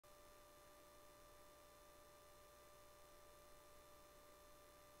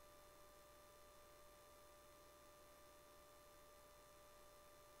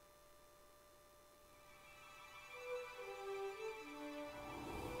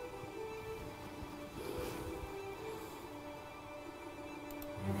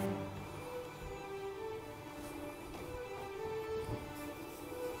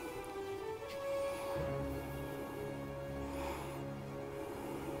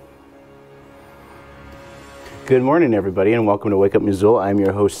Good morning, everybody, and welcome to Wake Up Missoula. I'm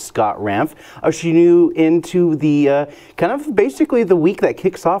your host, Scott Ramf. Ushering you into the kind of basically the week that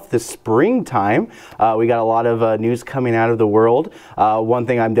kicks off the springtime. We got a lot of news coming out of the world. One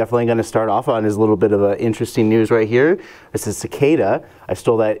thing I'm definitely going to start off on is a little bit of interesting news right here. It's a cicada. I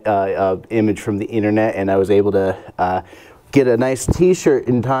stole that image from the internet, and I was able to get a nice t-shirt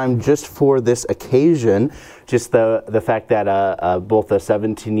in time just for this occasion. Just the fact that both a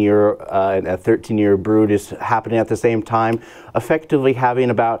 17-year and a 13-year brood is happening at the same time, effectively having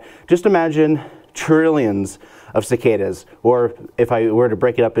about, just imagine trillions of cicadas, or if I were to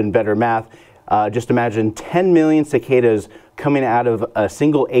break it up in better math, just imagine 10 million cicadas coming out of a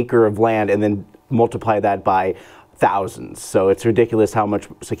single acre of land and then multiply that by thousands. So it's ridiculous how much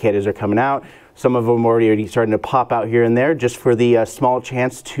cicadas are coming out. Some of them already starting to pop out here and there just for the small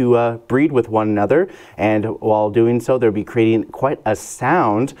chance to breed with one another. And while doing so, they'll be creating quite a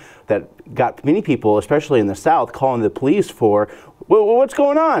sound that got many people, especially in the South, calling the police for, what's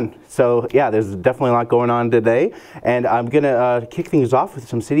going on? So yeah, there's definitely a lot going on today. And I'm gonna kick things off with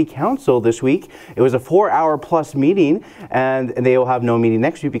some city council this week. It was a 4-hour plus meeting, and they will have no meeting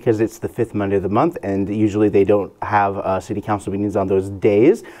next week because it's the 5th Monday of the month, and usually they don't have city council meetings on those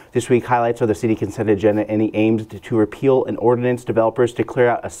days. This week, highlights of the city consent agenda, any aims to repeal an ordinance developers to clear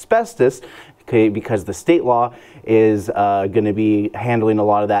out asbestos, because the state law is going to be handling a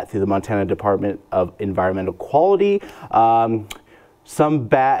lot of that through the Montana Department of Environmental Quality. Some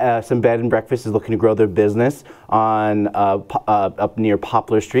bed and breakfast is looking to grow their business on up near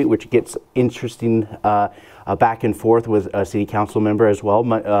Poplar Street, which gets interesting back and forth with a city council member as well.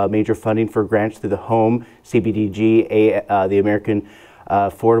 Major funding for grants through the Home, CBDG, the American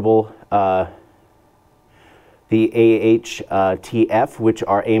Affordable, the AHTF, which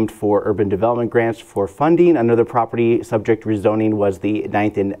are aimed for urban development grants for funding. Another property subject rezoning was the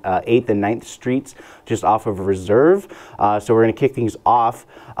 8th and 9th Streets, just off of Reserve. So we're going to kick things off.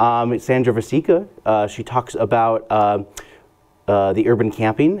 Sandra Vasica, she talks about the urban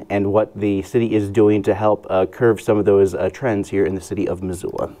camping and what the city is doing to help curb some of those trends here in the city of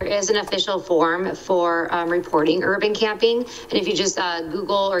Missoula. There is an official form for reporting urban camping, and if you just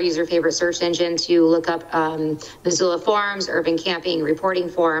Google or use your favorite search engine to look up Missoula forms, urban camping reporting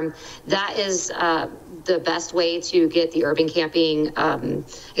form, that is the best way to get the urban camping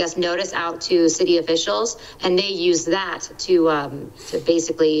notice out to city officials, and they use that to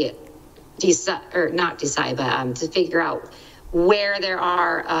basically to figure out where there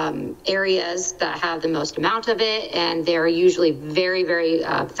are areas that have the most amount of it, and they're usually very, very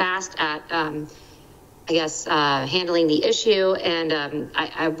fast at, handling the issue. And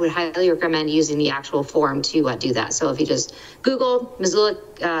I would highly recommend using the actual form to do that. So if you just Google Missoula,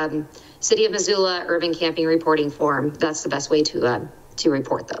 City of Missoula Urban Camping Reporting Form, that's the best way to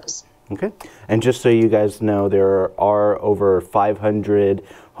report those. Okay, and just so you guys know, there are over 500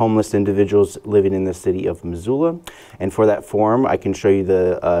 homeless individuals living in the city of Missoula. And for that form, I can show you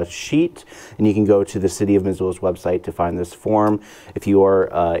the sheet, and you can go to the City of Missoula's website to find this form. If you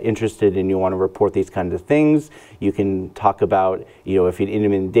are interested and you want to report these kinds of things, you can talk about, if you're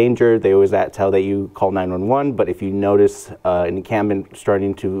in danger, they always tell that you call 911, but if you notice an encampment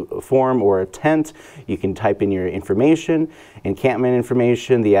starting to form or a tent, you can type in your information, encampment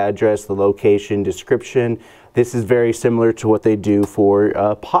information, the address, the location, description. This is very similar to what they do for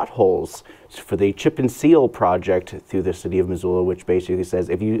potholes, for the Chip and Seal project through the city of Missoula, which basically says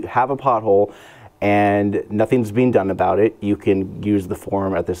if you have a pothole and nothing's being done about it, you can use the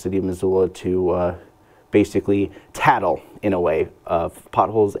form at the city of Missoula to basically tattle, in a way, of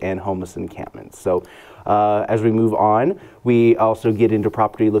potholes and homeless encampments. So as we move on, we also get into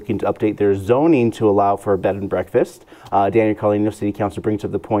property looking to update their zoning to allow for a bed and breakfast. Daniel Carlino, City Council, brings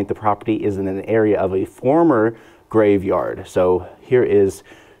up the point the property is in an area of a former graveyard. So here is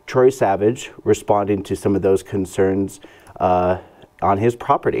Troy Savage responding to some of those concerns on his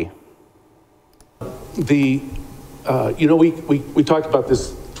property. We talked about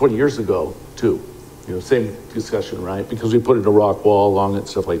this 20 years ago too. Same discussion, right? Because we put in a rock wall along it,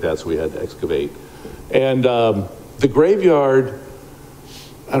 stuff like that, so we had to excavate. And the graveyard,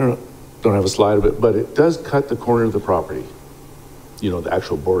 I don't have a slide of it, but it does cut the corner of the property. The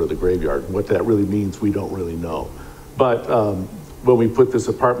actual border of the graveyard. What that really means, we don't really know. But when we put this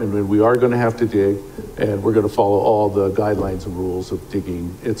apartment in, we are going to have to dig, and we're going to follow all the guidelines and rules of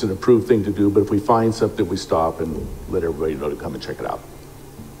digging. It's an approved thing to do, but if we find something, we stop and let everybody know to come and check it out.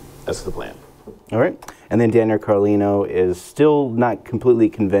 That's the plan. All right, and then Daniel Carlino is still not completely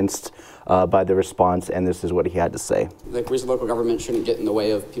convinced by the response, and this is what he had to say. Like, we as local government shouldn't get in the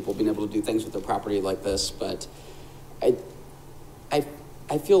way of people being able to do things with their property like this, but I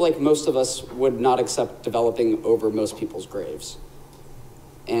I feel like most of us would not accept developing over most people's graves.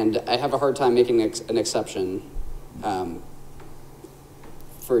 And I have a hard time making an exception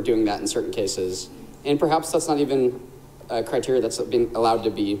for doing that in certain cases. And perhaps that's not even a criteria that's being allowed to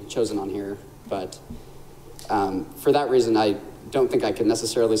be chosen on here. But for that reason, I don't think I can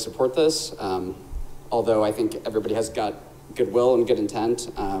necessarily support this, although I think everybody has got goodwill and good intent,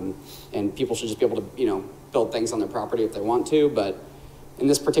 and people should just be able to, build things on their property if they want to. But in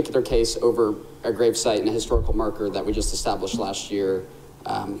this particular case, over a grave site and a historical marker that we just established last year,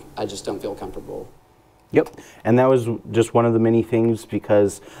 I just don't feel comfortable. Yep, and that was just one of the many things,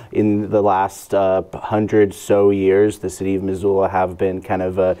 because in the last 100 so years, the city of Missoula have been kind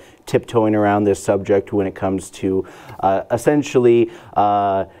of tiptoeing around this subject when it comes to essentially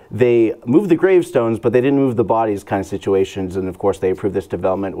they moved the gravestones, but they didn't move the bodies kind of situations. And of course, they approved this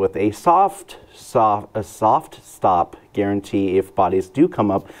development with a soft stop guarantee if bodies do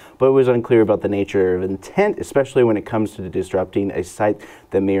come up, but it was unclear about the nature of intent, especially when it comes to disrupting a site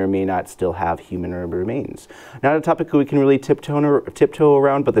that may or may not still have human remains. Not a topic we can really tiptoe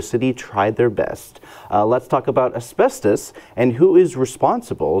around, but the city tried their best. Let's talk about asbestos and who is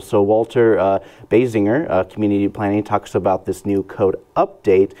responsible. So Walter Basinger, Community Planning, talks about this new code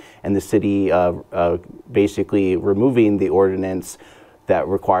update and the city basically removing the ordinance that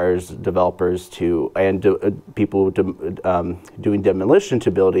requires developers to, and people doing demolition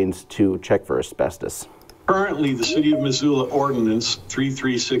to buildings to check for asbestos. Currently, the City of Missoula Ordinance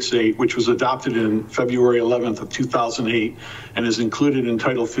 3368, which was adopted in February 11th of 2008 and is included in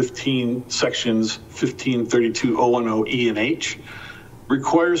Title 15, Sections 1532.010E and H,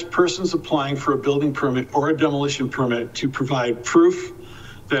 requires persons applying for a building permit or a demolition permit to provide proof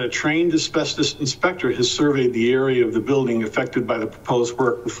that a trained asbestos inspector has surveyed the area of the building affected by the proposed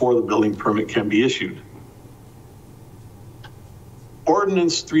work before the building permit can be issued.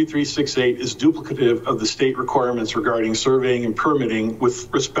 Ordinance 3368 is duplicative of the state requirements regarding surveying and permitting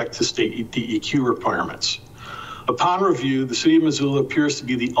with respect to state DEQ requirements. Upon review, the City of Missoula appears to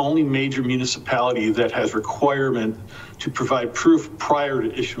be the only major municipality that has requirement to provide proof prior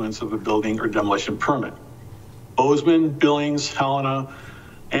to issuance of a building or demolition permit. Bozeman, Billings, Helena,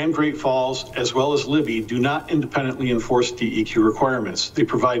 and Great Falls, as well as Libby, do not independently enforce DEQ requirements. They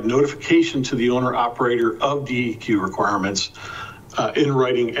provide notification to the owner-operator of DEQ requirements in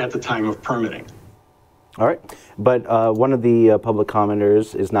writing at the time of permitting. All right, but one of the public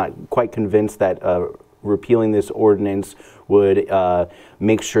commenters is not quite convinced that repealing this ordinance would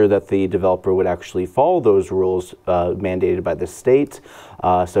make sure that the developer would actually follow those rules mandated by the state.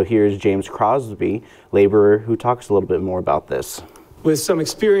 So here's James Crosby, laborer, who talks a little bit more about this. With some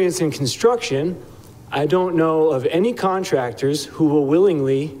experience in construction, I don't know of any contractors who will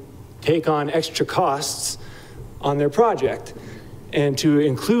willingly take on extra costs on their project. And to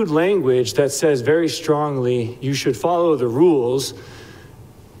include language that says very strongly, you should follow the rules,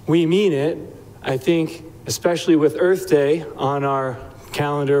 we mean it. I think, especially with Earth Day on our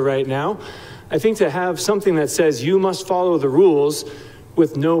calendar right now, I think to have something that says you must follow the rules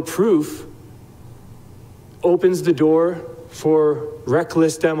with no proof opens the door for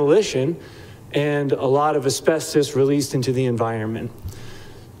reckless demolition and a lot of asbestos released into the environment.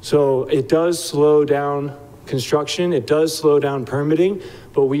 So it does slow down construction, it does slow down permitting,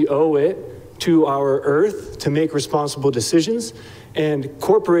 but we owe it to our earth to make responsible decisions. And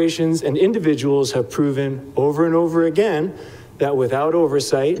corporations and individuals have proven over and over again that without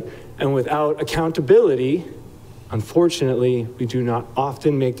oversight and without accountability, unfortunately, we do not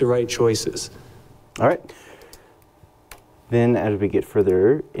often make the right choices. All right. Then as we get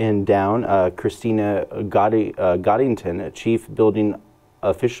further down, Christina Goddington, a chief building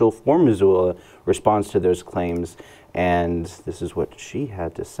official for Missoula, responds to those claims, and this is what she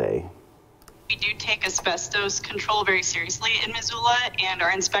had to say. We do take asbestos control very seriously in Missoula, and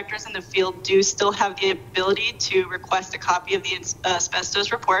our inspectors in the field do still have the ability to request a copy of the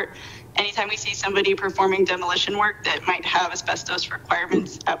asbestos report anytime we see somebody performing demolition work that might have asbestos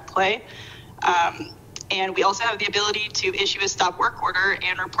requirements at play. And we also have the ability to issue a stop work order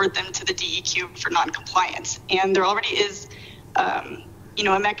and report them to the DEQ for non-compliance. And there already is,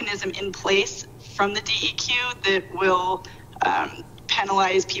 a mechanism in place from the DEQ that will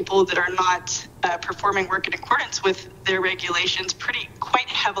penalize people that are not performing work in accordance with their regulations quite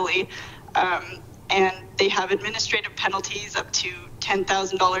heavily. And they have administrative penalties up to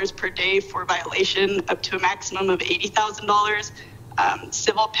 $10,000 per day for violation, up to a maximum of $80,000.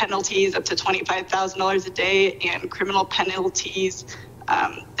 Civil penalties up to $25,000 a day, and criminal penalties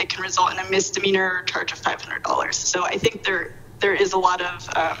that can result in a misdemeanor charge of $500. So I think there is a lot of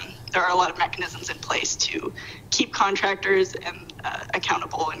there are a lot of mechanisms in place to keep contractors and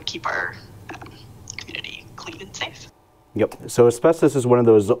accountable and keep our community clean and safe. Yep. So asbestos is one of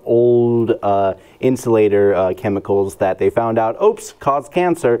those old insulator chemicals that they found out, oops, caused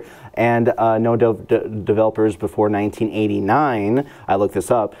cancer. And no developers before 1989, I looked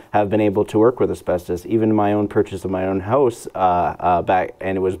this up, have been able to work with asbestos. Even my own purchase of my own house back,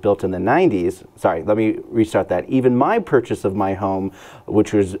 and it was built in the 90s. Sorry, let me restart that. Even my purchase of my home,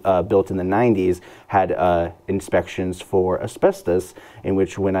 which was built in the 90s, had inspections for asbestos, in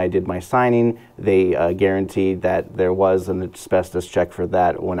which when I did my signing, they guaranteed that there was an asbestos check for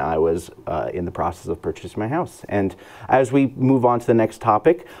that when I was in the process of purchasing my house. And as we move on to the next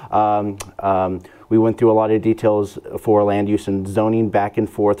topic, we went through a lot of details for land use and zoning back and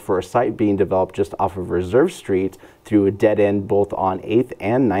forth for a site being developed just off of Reserve Street through a dead end both on 8th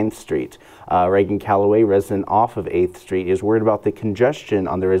and 9th Street. Reagan Calloway, resident off of 8th Street, is worried about the congestion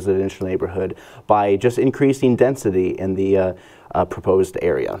on the residential neighborhood by just increasing density in the proposed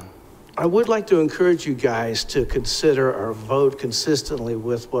area. I would like to encourage you guys to consider or vote consistently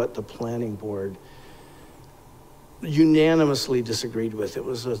with what the planning board unanimously disagreed with. It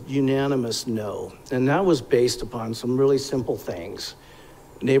was a unanimous no. And that was based upon some really simple things.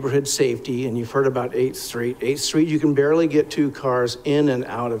 Neighborhood safety, and you've heard about 8th Street. 8th Street, you can barely get 2 cars in and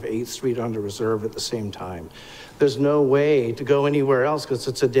out of 8th Street onto Reserve at the same time. There's no way to go anywhere else because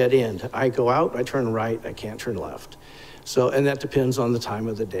it's a dead end. I go out, I turn right, I can't turn left. So, and that depends on the time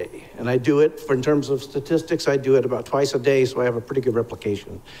of the day. And I do it, in terms of statistics, I do it about twice a day, so I have a pretty good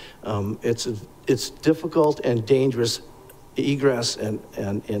replication. It's difficult and dangerous egress and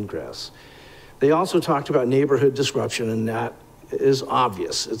ingress. They also talked about neighborhood disruption, and that is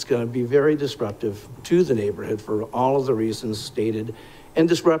obvious. It's going to be very disruptive to the neighborhood for all of the reasons stated, and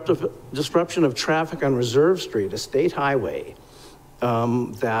disruption of traffic on Reserve Street, a state highway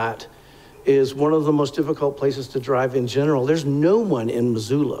that is one of the most difficult places to drive in general. There's no one in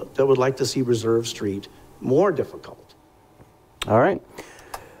Missoula that would like to see Reserve Street more difficult. All right.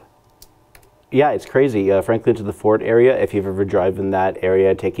 Yeah, it's crazy. Franklin to the Fort area, if you've ever driven that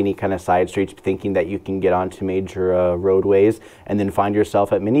area, take any kind of side streets thinking that you can get onto major roadways and then find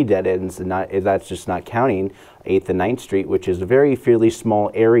yourself at many dead ends, and that's just not counting 8th and 9th Street, which is a very fairly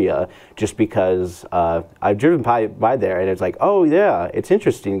small area, just because I've driven by there and it's like, oh yeah, it's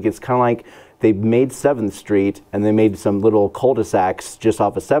interesting. It's kind of like they made 7th Street and they made some little cul-de-sacs just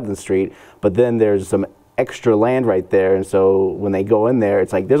off of 7th Street, but then there's some extra land right there, and so when they go in there,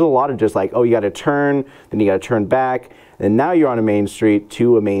 it's like there's a lot of just like, oh, you got to turn, then you got to turn back, and now you're on a main street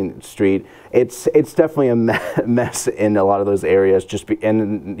to a main street. It's definitely a mess in a lot of those areas.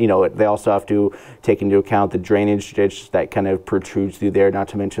 And you know, they also have to take into account the drainage ditch that kind of protrudes through there, not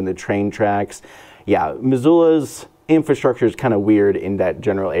to mention the train tracks. Yeah, Missoula's infrastructure is kind of weird in that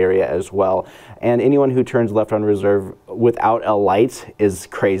general area as well. And anyone who turns left on Reserve without a light is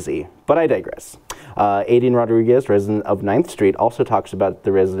crazy. But I digress. Aiden Rodriguez, resident of 9th Street, also talks about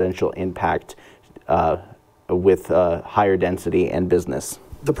the residential impact with higher density and business.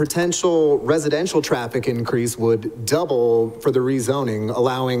 The potential residential traffic increase would double for the rezoning,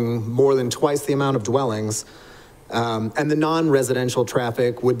 allowing more than twice the amount of dwellings. And the non-residential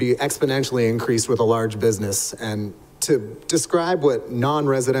traffic would be exponentially increased with a large business. And to describe what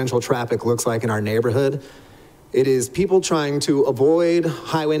non-residential traffic looks like in our neighborhood, it is people trying to avoid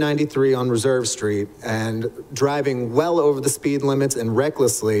Highway 93 on Reserve Street and driving well over the speed limits and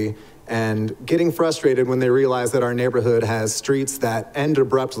recklessly, and getting frustrated when they realize that our neighborhood has streets that end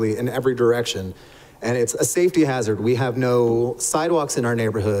abruptly in every direction. And it's a safety hazard. We have no sidewalks in our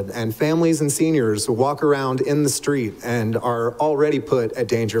neighborhood, and families and seniors walk around in the street and are already put at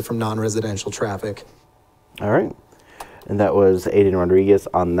danger from non-residential traffic. All right. And that was Aiden Rodriguez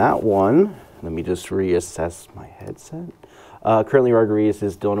on that one. Let me just reassess my headset. Currently, Rodriguez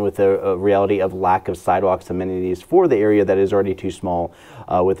is dealing with a reality of lack of sidewalks amenities for the area that is already too small,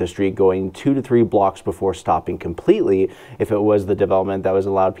 with the street going 2 to 3 blocks before stopping completely. If it was the development that was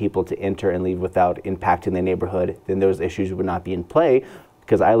allowed people to enter and leave without impacting the neighborhood, then those issues would not be in play.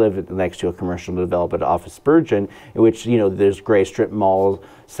 Because I live next to a commercial development off of Spurgeon, in which, you know, there's gray strip mall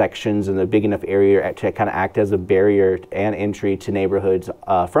sections and a big enough area to kind of act as a barrier and entry to neighborhoods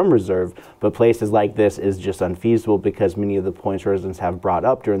from Reserve. But places like this is just unfeasible because many of the points residents have brought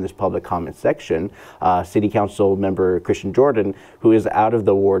up during this public comment section. City Council member Christian Jordan, who is out of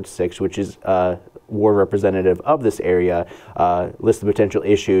the Ward 6, which is ward representative of this area, lists the potential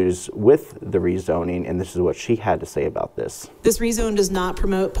issues with the rezoning, and this is what she had to say about this. This rezone does not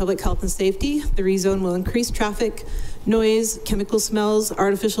promote public health and safety. The rezone will increase traffic, noise, chemical smells,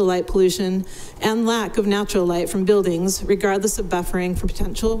 artificial light pollution, and lack of natural light from buildings, regardless of buffering for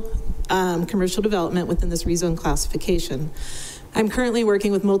potential commercial development within this rezone classification. I'm currently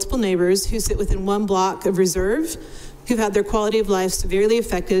working with multiple neighbors who sit within one block of reserve, who've had their quality of life severely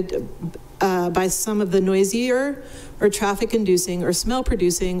affected by some of the noisier or traffic-inducing or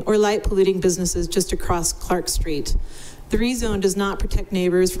smell-producing or light-polluting businesses just across Clark Street. The rezone does not protect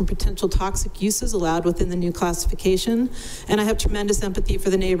neighbors from potential toxic uses allowed within the new classification, and I have tremendous empathy for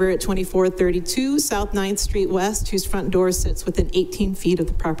the neighbor at 2432 South 9th Street West, whose front door sits within 18 feet of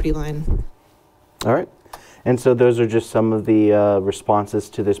the property line. All right. And so those are just some of the responses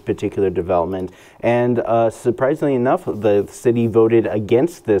to this particular development. And surprisingly enough, the city voted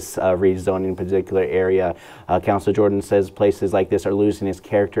against this rezoning in particular area. Councilor Jordan says places like this are losing its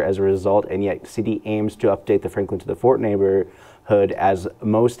character as a result, and yet city aims to update the Franklin to the Fort neighborhood as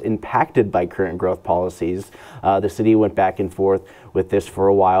most impacted by current growth policies. The city went back and forth with this for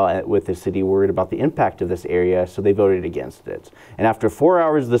a while, with the city worried about the impact of this area, so they voted against it. And after 4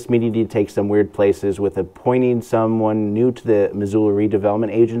 hours, this meeting did take some weird places, with appointing someone new to the Missoula Redevelopment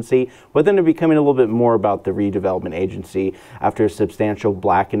Agency, but then it becoming a little bit more about the redevelopment agency. After a substantial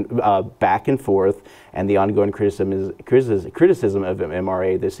back and forth and the ongoing criticism of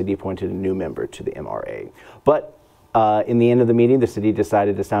MRA, the city appointed a new member to the MRA. But in the end of the meeting, the city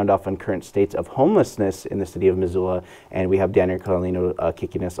decided to sound off on current states of homelessness in the city of Missoula, and we have Daniel Carlino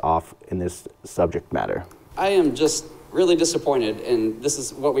kicking us off in this subject matter. I am just really disappointed, and this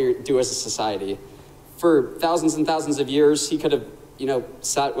is what we do as a society. For thousands and thousands of years, he could have,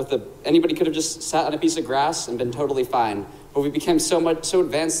 anybody could have just sat on a piece of grass and been totally fine. But we became so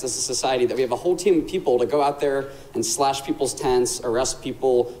advanced as a society that we have a whole team of people to go out there and slash people's tents, arrest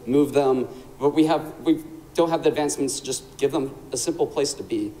people, move them. But we don't have the advancements to just give them a simple place to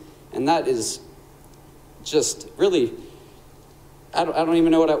be. And that is just really, I don't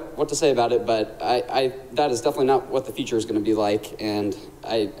even know what to say about it, but that is definitely not what the future is going to be like. And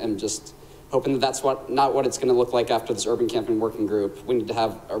I am just hoping that that's not what it's going to look like after this urban camping working group. We need to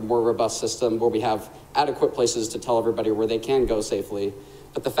have a more robust system where we have adequate places to tell everybody where they can go safely.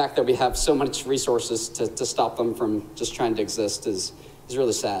 But the fact that we have so much resources to stop them from just trying to exist is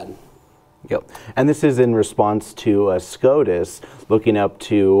really sad. Yep, and this is in response to SCOTUS looking up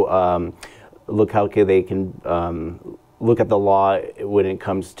to look how they can look at the law when it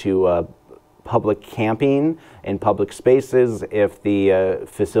comes to public camping in public spaces. If the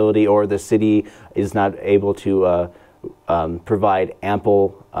facility or the city is not able to provide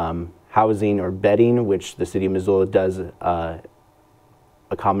ample housing or bedding, which the city of Missoula does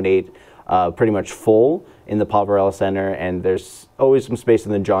accommodate pretty much full in the Poverello Center, and there's always some space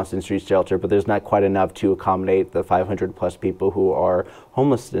in the Johnston Street shelter, but there's not quite enough to accommodate the 500+ people who are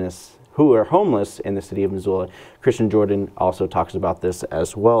homeless in the city of Missoula. Christian Jordan also talks about this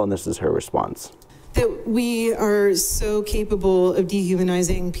as well, and this is her response. That we are so capable of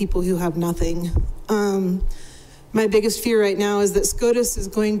dehumanizing people who have nothing. My biggest fear right now is that SCOTUS is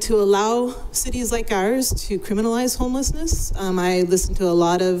going to allow cities like ours to criminalize homelessness. I listened to a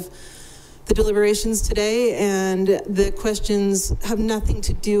lot of the deliberations today, and the questions have nothing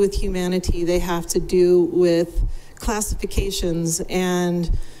to do with humanity. They have to do with classifications and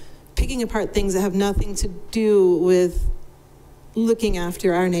picking apart things that have nothing to do with looking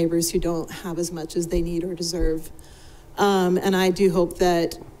after our neighbors who don't have as much as they need or deserve. And I do hope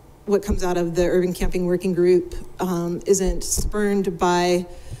that what comes out of the Urban Camping Working Group isn't spurned by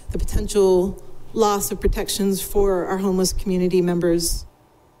the potential loss of protections for our homeless community members.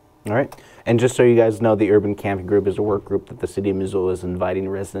 All right. And just so you guys know, the Urban Camping Group is a work group that the city of Missoula is inviting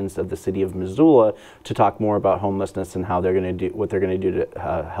residents of the city of Missoula to talk more about homelessness and how they're going to do what they're going to do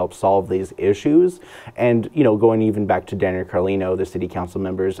to help solve these issues. And going even back to Daniel Carlino, the city council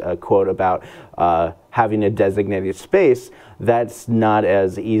member's quote about having a designated space. That's not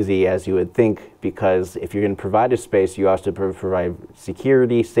as easy as you would think, because if you're going to provide a space, you have to provide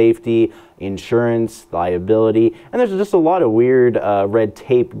security, safety, insurance, liability, and there's just a lot of weird red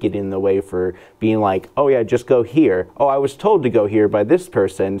tape getting in the way for being like, oh yeah, just go here. Oh, I was told to go here by this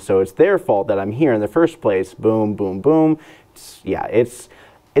person, so it's their fault that I'm here in the first place. Boom, boom, boom. It's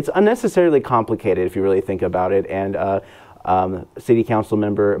unnecessarily complicated if you really think about it. And City Council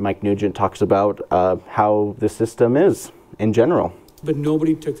member Mike Nugent talks about how the system is in general. But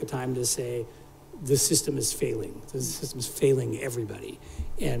nobody took the time to say the system is failing. The system is failing everybody.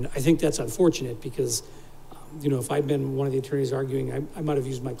 And I think that's unfortunate, because You know, if I'd been one of the attorneys arguing, I might have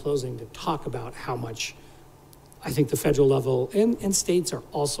used my closing to talk about how much I think the federal level and states are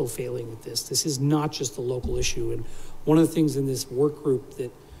also failing at this. This is not just a local issue. And one of the things in this work group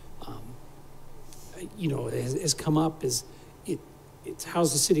that, you know, has come up is it's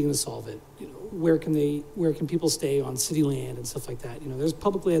how's the city going to solve it? You know, where can people stay on city land and stuff like that? You know, there's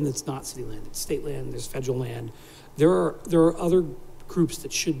public land that's not city land, it's state land, there's federal land. There are other groups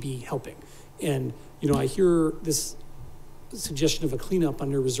that should be helping. And, you know, I hear this suggestion of a cleanup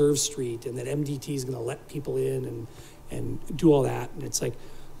under Reserve Street and that MDT is going to let people in and do all that. And it's like,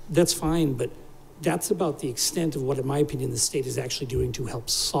 that's fine, but that's about the extent of what, in my opinion, the state is actually doing to help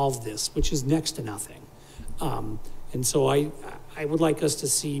solve this, which is next to nothing. And so I would like us to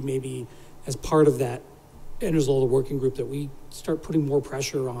see maybe as part of that Missoula working group that we start putting more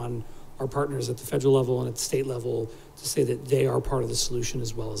pressure on our partners at the federal level and at the state level to say that they are part of the solution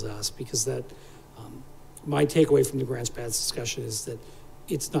as well as us, because that my takeaway from the grants pads discussion is that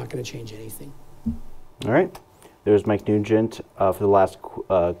it's not going to change anything. All right. There's Mike Nugent for the last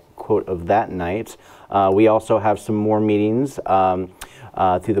quote of that night. We also have some more meetings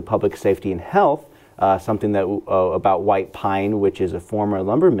through the Public Safety and Health, something that about White Pine, which is a former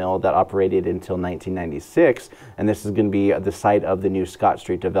lumber mill that operated until 1996. And this is going to be the site of the new Scott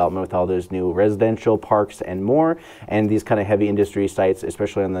Street development with all those new residential parks and more. And these kind of heavy industry sites,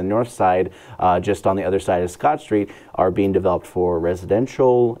 especially on the north side, just on the other side of Scott Street, are being developed for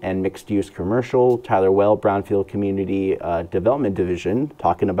residential and mixed-use commercial. Tyler Well, Brownfield Community Development Division,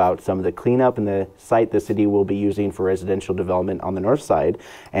 talking about some of the cleanup in the site the city will be using for residential development on the north side.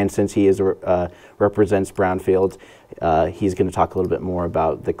 And since he is represents Brownfield, he's going to talk a little bit more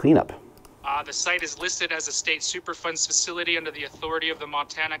about the cleanup. The site is listed as a state Superfunds facility under the authority of the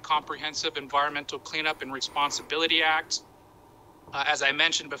Montana Comprehensive Environmental Cleanup and Responsibility Act. As I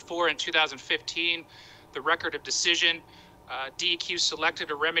mentioned before, in 2015, the record of decision, DEQ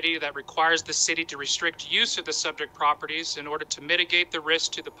selected a remedy that requires the city to restrict use of the subject properties in order to mitigate the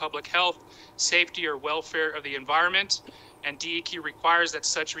risk to the public health, safety, or welfare of the environment, and DEQ requires that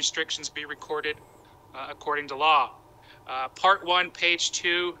such restrictions be recorded according to law. Part 1, page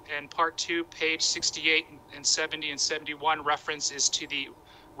 2, and Part 2, page 68 and 70 and 71 references to the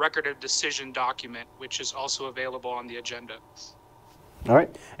record of decision document, which is also available on the agenda. All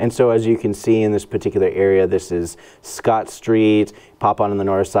right, and so as you can see in this particular area, this is Scott Street, pop on the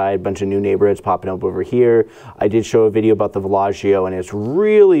north side, bunch of new neighborhoods popping up over here. I did show a video about the Villaggio, and it's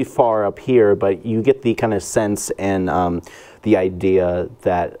really far up here, but you get the kind of sense and the idea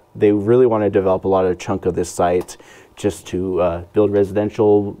that they really want to develop a lot of chunk of this site just to build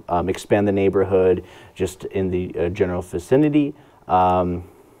residential, expand the neighborhood, just in the general vicinity.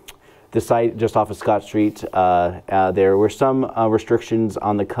 The site just off of Scott Street, there were some restrictions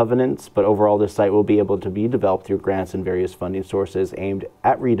on the covenants, but overall the site will be able to be developed through grants and various funding sources aimed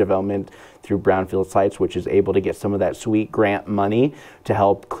at redevelopment through brownfield sites, which is able to get some of that sweet grant money to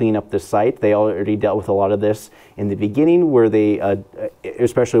help clean up the site. They already dealt with a lot of this in the beginning, where they,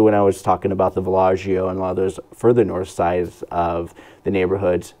 especially when I was talking about the Villaggio and a lot of those further north sides of the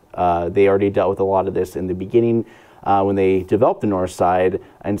neighborhoods, they already dealt with a lot of this in the beginning when they developed the north side,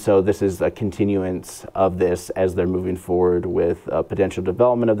 and so this is a continuance of this as they're moving forward with potential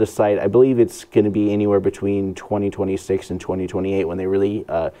development of the site. I believe it's going to be anywhere between 2026 and 2028 when they really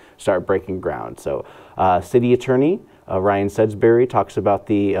start breaking ground. So City Attorney Ryan Sudsbury talks about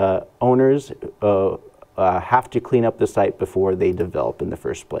the owners have to clean up the site before they develop in the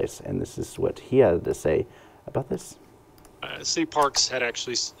first place, and this is what he had to say about this. City Parks had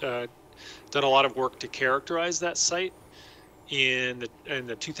actually done a lot of work to characterize that site in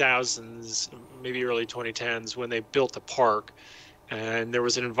the 2000s, maybe early 2010s, when they built the park. And there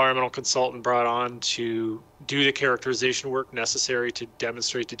was an environmental consultant brought on to do the characterization work necessary to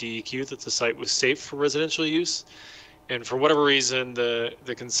demonstrate to DEQ that the site was safe for residential use. And for whatever reason, the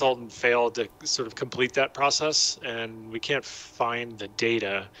consultant failed to sort of complete that process, and we can't find the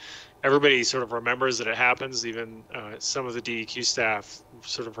data. Everybody sort of remembers that it happens. Even some of the DEQ staff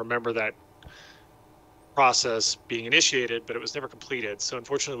sort of remember that process being initiated, but it was never completed. So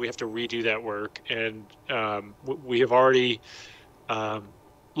unfortunately, we have to redo that work. And we have already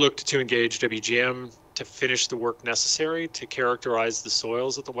looked to engage WGM to finish the work necessary to characterize the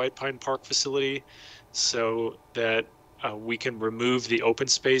soils at the White Pine Park facility so that we can remove the open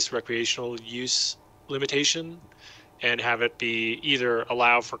space recreational use limitation and have it be either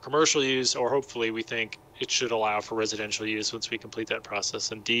allow for commercial use, or hopefully we think it should allow for residential use once we complete that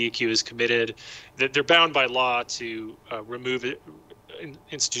process. And DEQ is committed, that they're bound by law to remove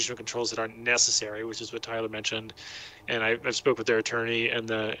institutional controls that aren't necessary, which is what Tyler mentioned. And I spoke with their attorney and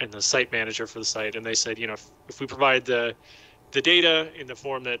the site manager for the site, and they said, you know, if we provide the data in the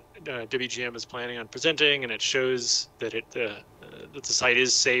form that WGM is planning on presenting, and it shows that that the site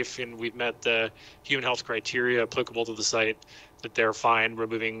is safe and we've met the human health criteria applicable to the site, that they're fine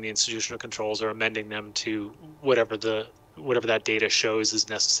removing the institutional controls or amending them to whatever that data shows is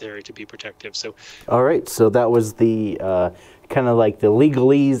necessary to be protective. So, all right. So that was the kind of like the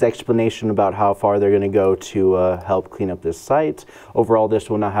legalese explanation about how far they're going to go to help clean up this site. Overall, this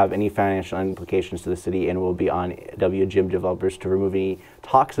will not have any financial implications to the city and will be on WGM developers to remove any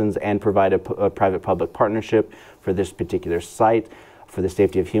toxins and provide a private-public partnership for this particular site for the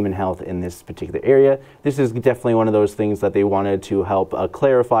safety of human health in this particular area. This is definitely one of those things that they wanted to help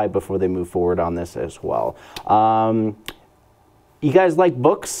clarify before they move forward on this as well. You guys like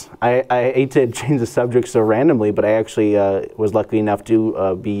books? I hate to change the subject so randomly, but I actually was lucky enough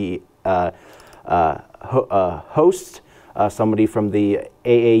to be host somebody from the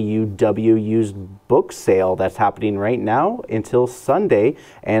AAUW used book sale that's happening right now until Sunday,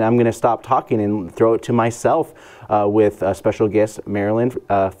 and I'm going to stop talking and throw it to myself with special guest Marilyn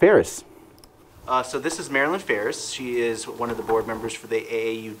Ferris. So this is Marilyn Ferris. She is one of the board members for the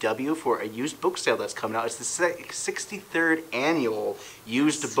AAUW for a used book sale that's coming out. It's the 63rd annual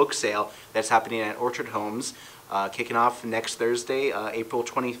used book sale that's happening at Orchard Homes, kicking off next Thursday, April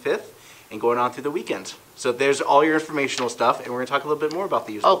 25th, and going on through the weekend. So there's all your informational stuff, and we're going to talk a little bit more about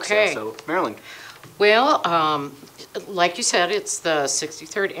the used book sale. So Marilyn. Well, like you said, it's the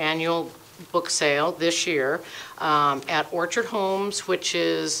 63rd annual book sale this year at Orchard Homes, which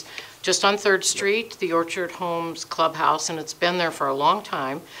is just on 3rd Street, the Orchard Homes Clubhouse, and it's been there for a long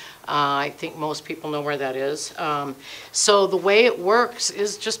time. I think most people know where that is. So the way it works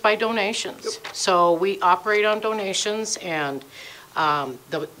is just by donations. Yep. So we operate on donations, and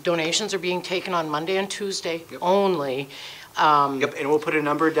the donations are being taken on Monday and Tuesday only. Yep, and we'll put a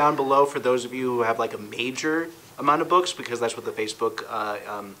number down below for those of you who have like a major amount of books, because that's what the Facebook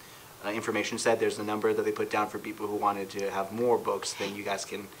information said. There's a number that they put down for people who wanted to have more books than you guys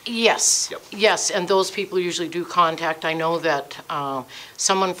can. Yes, yep. Yes, and those people usually do contact. I know that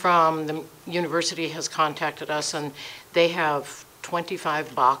someone from the university has contacted us, and they have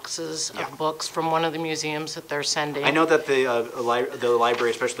 25 boxes of books from one of the museums that they're sending. I know that the library,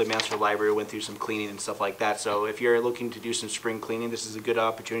 especially the Mansfield Library, went through some cleaning and stuff like that. So if you're looking to do some spring cleaning, this is a good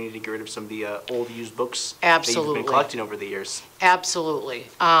opportunity to get rid of some of the old used books that you've been collecting over the years. Absolutely.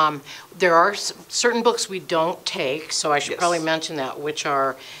 There are certain books we don't take, so I should probably mention that, which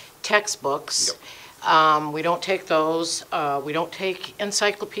are textbooks. Yep. We don't take those. We don't take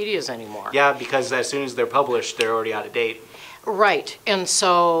encyclopedias anymore. Yeah, because as soon as they're published, they're already out of date. Right, and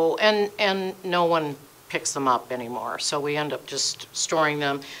so, and no one picks them up anymore, so we end up just storing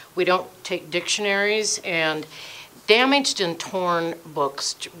them. We don't take dictionaries, and damaged and torn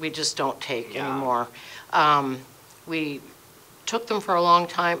books we just don't take anymore. We took them for a long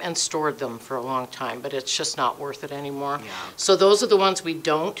time and stored them for a long time, but it's just not worth it anymore. Yeah. So those are the ones we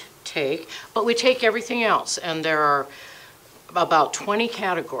don't take, but we take everything else, and there are about 20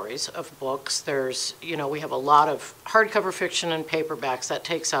 categories of books. There's, you know, we have a lot of hardcover fiction and paperbacks. That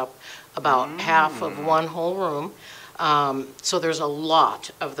takes up about half of one whole room. So there's a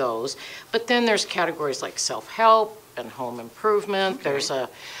lot of those. But then there's categories like self-help and home improvement. Okay.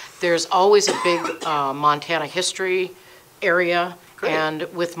 There's always a big Montana history area. Great. And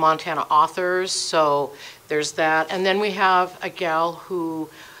with Montana authors, so there's that. And then we have a gal who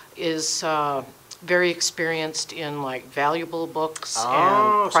is very experienced in like valuable books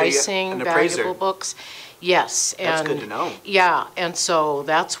and pricing valuable books. Yes. That's good to know. Yeah, and so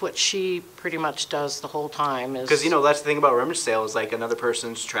that's what she pretty much does the whole time. Because, you know, that's the thing about rummage sale is like another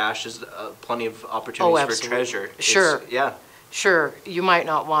person's trash is plenty of opportunities for treasure. Sure. Yeah. Sure, you might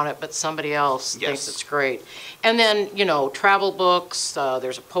not want it, but somebody else thinks it's great. And then, you know, travel books,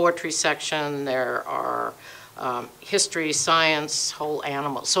 there's a poetry section, there are history, science, whole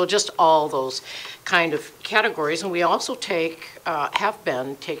animals. So just all those kind of categories. And we also take, have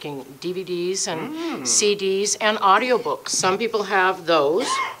been taking DVDs and CDs and audiobooks. Some people have those.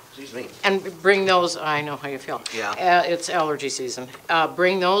 Excuse me. And bring those, I know how you feel. Yeah. It's allergy season.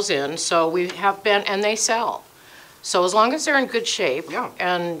 Bring those in. So we have been, and they sell. So as long as they're in good shape,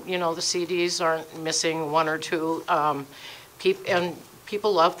 and you know the CDs aren't missing one or two,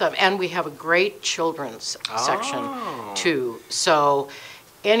 people love them. And we have a great children's section too. So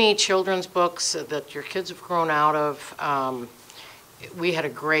any children's books that your kids have grown out of, we had a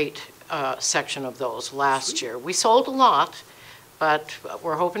great section of those last year. We sold a lot, but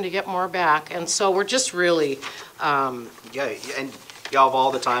we're hoping to get more back. And so we're just really... yeah, and you have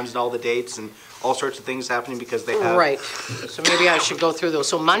all the times and all the dates, and all sorts of things happening because they have... Right. So maybe I should go through those.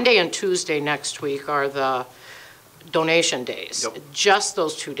 So Monday and Tuesday next week are the donation days, just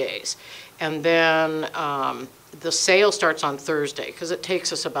those 2 days. And then the sale starts on Thursday because it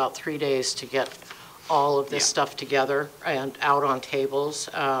takes us about 3 days to get all of this stuff together and out on tables.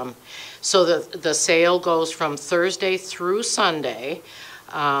 So the sale goes from Thursday through Sunday.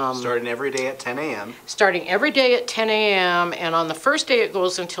 Starting every day at 10 a.m. Starting every day at 10 a.m. And on the first day it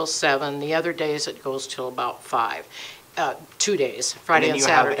goes until 7. The other days it goes till about 5. 2 days, Friday and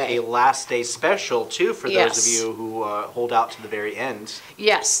Saturday. And then you have a last day special too for those of you who hold out to the very end.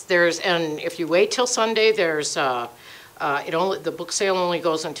 Yes, and if you wait till Sunday, there's the book sale only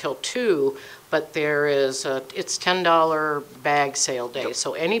goes until 2, but there is it's $10 bag sale day.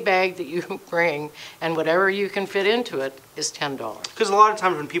 So any bag that you bring and whatever you can fit into it is $10. Because a lot of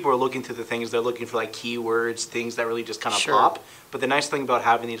times when people are looking through the things, they're looking for like keywords, things that really just kind of pop. But the nice thing about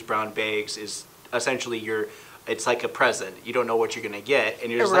having these brown bags is essentially it's like a present. You don't know what you're going to get,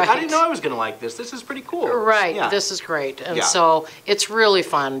 and you're just like, I didn't know I was going to like this. This is pretty cool. Right. Yeah. This is great. And so it's really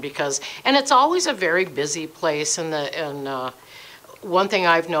fun and it's always a very busy place. And one thing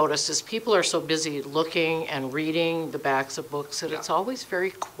I've noticed is people are so busy looking and reading the backs of books that it's always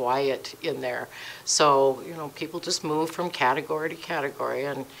very quiet in there. So, people just move from category to category.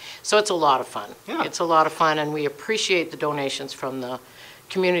 And so it's a lot of fun. Yeah. It's a lot of fun, and we appreciate the donations from the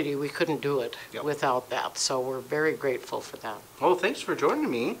community. We couldn't do it without that, so we're very grateful for that. Well, thanks for joining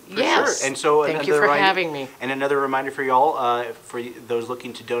me. Yes, sure. And so thank you for having me. And another reminder for y'all, for those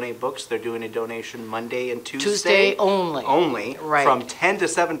looking to donate books, they're doing a donation Monday and Tuesday only. Only, from 10 to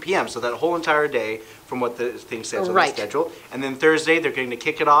 7 p.m. So that whole entire day, from what the thing says on the schedule. And then Thursday, they're going to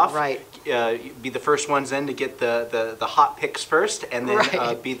kick it off. Be the first ones in to get the hot picks first, and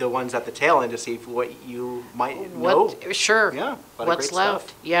then be the ones at the tail end to see what you might know. Sure. Yeah. What's left.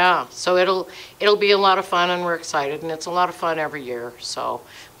 Stuff. Yeah. So it'll be a lot of fun, and we're excited, and it's a lot of fun every year. So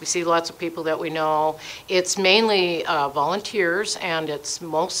we see lots of people that we know. It's mainly volunteers, and it's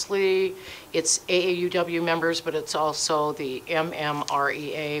AAUW members, but it's also the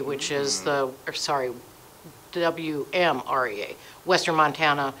MMREA, which is WMREA, Western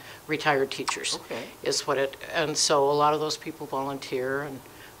Montana Retired Teachers, is what it. And so a lot of those people volunteer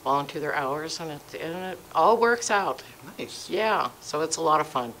their hours, and it all works out. Nice. Yeah, so it's a lot of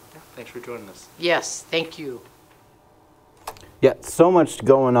fun. Thanks for joining us. Yes, thank you. Yeah, so much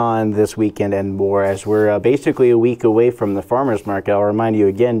going on this weekend and more as we're basically a week away from the farmers market. I'll remind you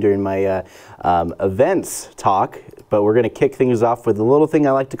again during my events talk, but we're going to kick things off with a little thing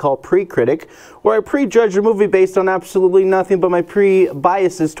I like to call pre-critic, where I prejudge a movie based on absolutely nothing but my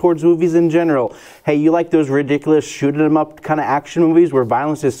pre-biases towards movies in general. Hey, you like those ridiculous shoot 'em up kind of action movies where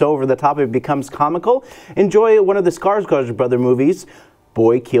violence is so over the top it becomes comical? Enjoy one of the Skarsgård brother movies,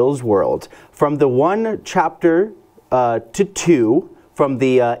 Boy Kills World. From the 1 chapter to 2 from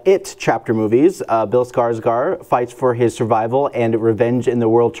the It chapter movies, Bill Skarsgård fights for his survival and revenge in the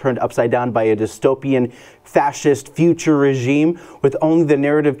world turned upside down by a dystopian fascist future regime, with only the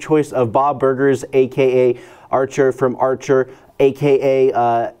narrative choice of Bob Burgers, aka Archer from Archer,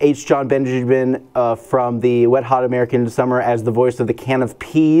 aka H. John Benjamin from the Wet Hot American Summer as the voice of the can of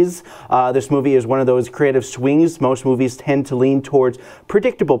peas. This movie is one of those creative swings. Most movies tend to lean towards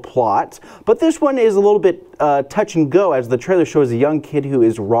predictable plots, but this one is a little bit touch and go, as the trailer shows a young kid who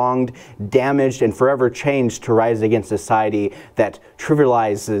is wronged, damaged, and forever changed to rise against society that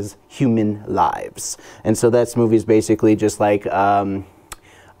trivializes human lives. And so this movie is basically just like The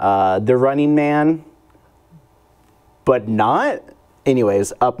Running Man, but not.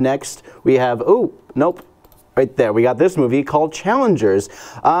 Anyways, up next we have, right there, we got this movie called Challengers.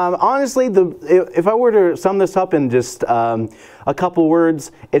 Honestly, if I were to sum this up in just a couple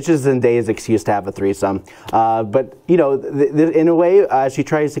words, it's just Zendaya's excuse to have a threesome. But, in a way, she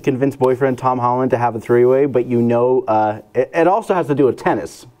tries to convince boyfriend Tom Holland to have a three-way, but it also has to do with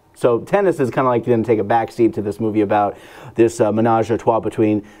tennis. So tennis is kind of like going to take a backseat to this movie about this menage a trois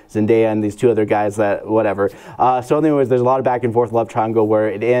between Zendaya and these two other guys that whatever. So anyways, there's a lot of back and forth love triangle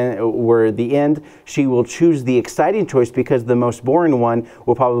where the end she will choose the exciting choice because the most boring one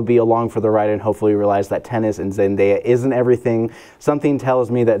will probably be along for the ride and hopefully realize that tennis and Zendaya isn't everything. Something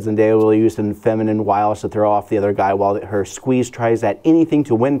tells me that Zendaya will use some feminine wiles to throw off the other guy while her squeeze tries at anything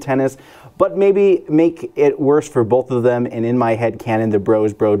to win tennis, but maybe make it worse for both of them, and in my head canon, the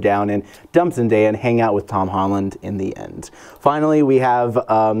bros bro down and dump Zendaya and hang out with Tom Holland in the end. Finally, we have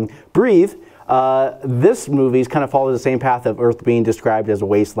Breathe. This movie kind of follows the same path of Earth being described as a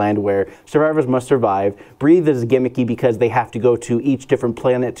wasteland where survivors must survive. Breathe is gimmicky because they have to go to each different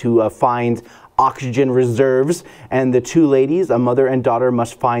planet to find oxygen reserves, and the two ladies, a mother and daughter,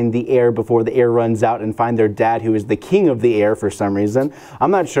 must find the air before the air runs out and find their dad, who is the king of the air for some reason. I'm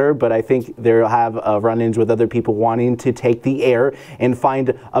not sure, but I think they'll have run-ins with other people wanting to take the air and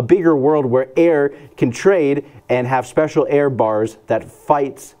find a bigger world where air can trade and have special air bars that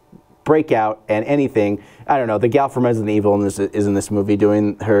fights breakout and anything. I don't know. The gal from Resident Evil is in this movie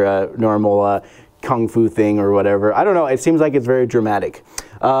doing her normal kung fu thing or whatever. I don't know. It seems like it's very dramatic.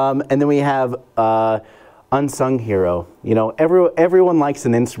 And then we have Unsung Hero. You know, everyone likes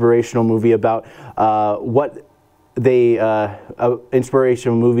an inspirational movie about what they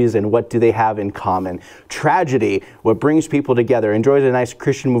inspirational movies and what do they have in common. Tragedy, what brings people together. Enjoys a nice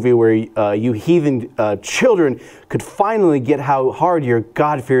Christian movie where you heathen children could finally get how hard your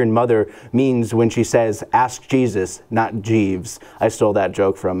God-fearing mother means when she says, "Ask Jesus, not Jeeves." I stole that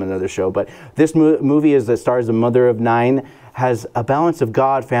joke from another show. But this movie is that stars a mother of 9, has a balance of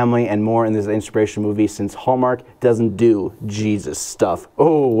God, family, and more in this inspirational movie, since Hallmark doesn't do Jesus stuff.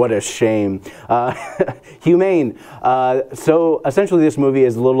 Oh, what a shame. Humane. So essentially this movie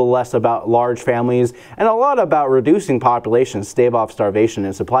is a little less about large families and a lot about reducing population, stave off starvation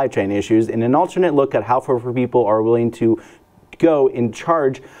and supply chain issues, in an alternate look at how far people are willing to go in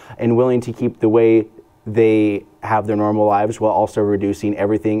charge and willing to keep the way they have their normal lives while also reducing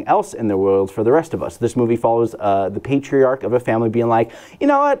everything else in the world for the rest of us. This movie follows the patriarch of a family being like, you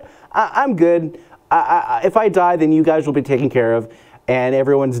know what, I'm good. If I die, then you guys will be taken care of, and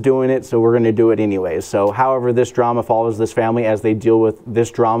everyone's doing it, so we're going to do it anyways. So however, this drama follows this family as they deal with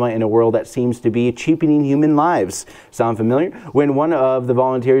this drama in a world that seems to be cheapening human lives. Sound familiar? When one of the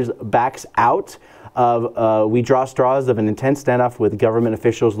volunteers backs out of we draw straws of an intense standoff with government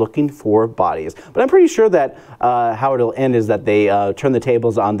officials looking for bodies. But I'm pretty sure that how it'll end is that they turn the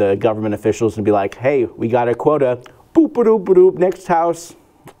tables on the government officials and be like, hey, we got a quota, boop-a-doop-a-doop, next house.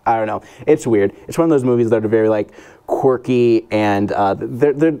 I don't know. It's weird. It's one of those movies that are very like quirky and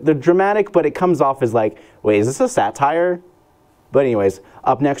they're dramatic, but it comes off as like, wait, is this a satire? But anyways,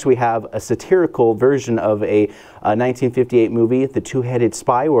 up next we have a satirical version of a 1958 movie, The Two-Headed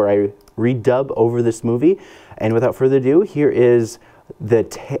Spy, where I redub over this movie. And without further ado, here is the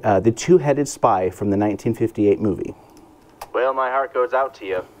Two-Headed Spy from the 1958 movie. Well, my heart goes out to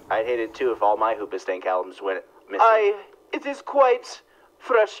you. I'd hate it too if all my Hoobastank albums went missing. It is quite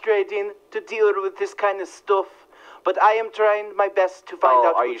frustrating to deal with this kind of stuff, but I am trying my best to find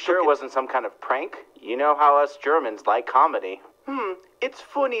out. Are you sure it wasn't some kind of prank? You know how us Germans like comedy. It's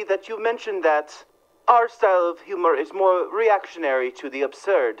funny that you mentioned that. Our style of humor is more reactionary to the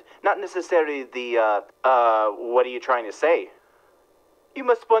absurd, not necessarily the, what are you trying to say? You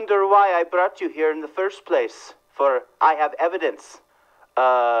must wonder why I brought you here in the first place, for I have evidence.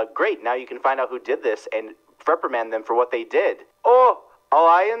 Great, now you can find out who did this and reprimand them for what they did. Oh,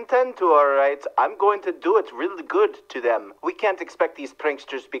 I intend to, all right. I'm going to do it really good to them. We can't expect these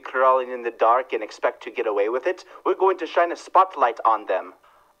pranksters to be crawling in the dark and expect to get away with it. We're going to shine a spotlight on them.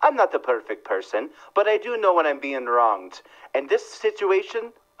 I'm not the perfect person, but I do know when I'm being wronged. And this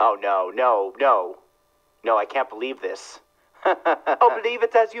situation... Oh, no, I can't believe this. Oh, believe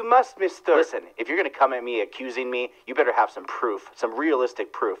it as you must, mister. Listen, if you're going to come at me accusing me, you better have some proof, some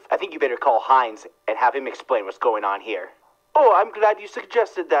realistic proof. I think you better call Hines and have him explain what's going on here. Oh, I'm glad you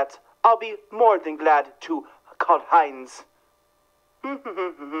suggested that. I'll be more than glad to call Hines.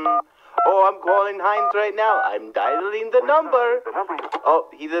 Oh, I'm calling Hines right now. I'm dialing the number. Oh,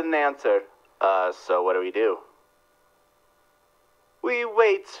 he didn't answer. So what do we do? We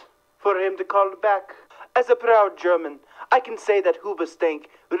wait for him to call back. As a proud German, I can say that Hoobastank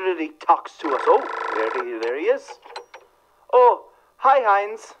really talks to us. Oh, there he is. Oh, hi,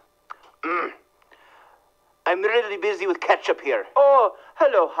 Heinz. I'm really busy with ketchup here. Oh,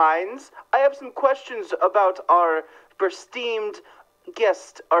 hello, Heinz. I have some questions about our esteemed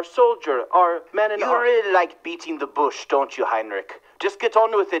guest, our soldier, our man in arms. You really like beating the bush, don't you, Heinrich? Just get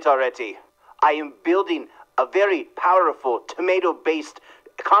on with it already. I am building a very powerful tomato-based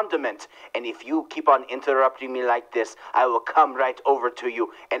condiment, and if you keep on interrupting me like this, I will come right over to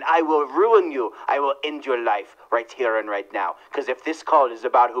you, and I will ruin you. I will end your life right here and right now, because if this call is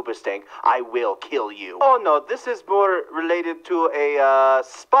about Hoobastank, I will kill you. Oh, no, this is more related to a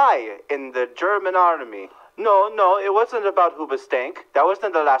spy in the German army. No, it wasn't about Hoobastank. That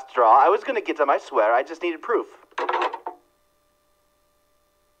wasn't the last straw. I was going to get him, I swear. I just needed proof.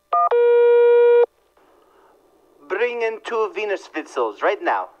 Bring in 2 Venus Witzels right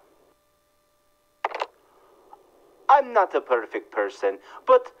now. I'm not a perfect person,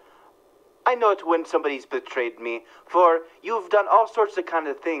 but I know it when somebody's betrayed me, for you've done all sorts of kind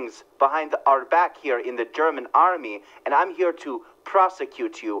of things behind our back here in the German army, and I'm here to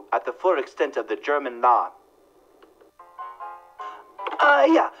prosecute you at the full extent of the German law.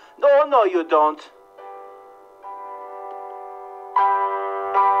 Yeah. No, you don't.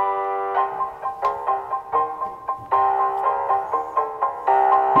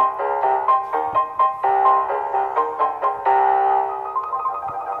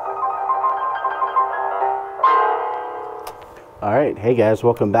 All right, hey guys,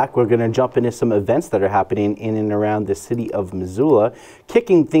 welcome back. We're going to jump into some events that are happening in and around the city of Missoula.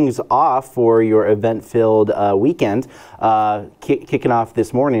 Kicking things off for your event-filled weekend, kicking off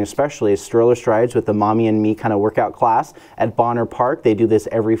this morning especially, is Stroller Strides with the Mommy and Me kind of workout class at Bonner Park. They do this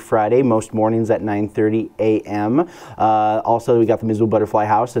every Friday, most mornings at 9:30 a.m. Also, we got the Missoula Butterfly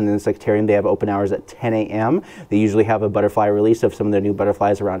House and then the Secretariat. They have open hours at 10 a.m. They usually have a butterfly release of some of their new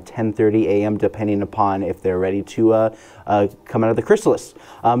butterflies around 10:30 a.m. depending upon if they're ready to come out of the chrysalis.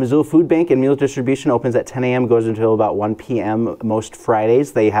 Missoula Food Bank and Meals Distribution opens at 10 a.m., goes until about 1 p.m. most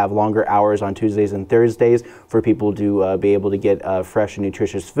Fridays. They have longer hours on Tuesdays and Thursdays for people to be able to get fresh and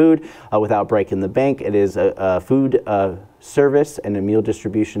nutritious food without breaking the bank. It is a food service and a meal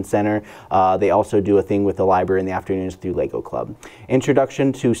distribution center. They also do a thing with the library in the afternoons through Lego Club.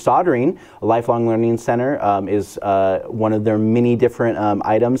 Introduction to Soldering, a lifelong learning center, is one of their many different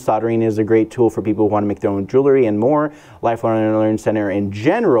items. Soldering is a great tool for people who want to make their own jewelry and more. Lifelong Learning Center in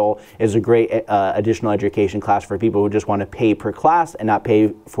general is a great additional education class for people who just want to pay per class and not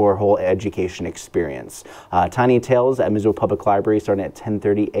pay for a whole education experience. Tiny Tales at Missoula Public Library starting at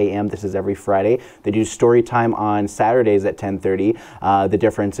 10:30 a.m. This is every Friday. They do story time on Saturdays at 10:30. The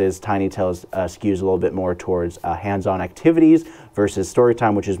difference is Tiny Tales skews a little bit more towards hands-on activities versus story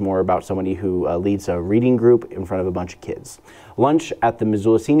time, which is more about somebody who leads a reading group in front of a bunch of kids. Lunch at the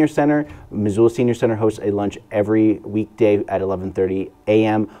Missoula Senior Center. Missoula Senior Center hosts a lunch every weekday at 11:30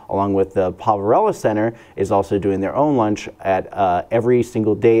 a.m. along with the Poverello Center is also doing their own lunch at every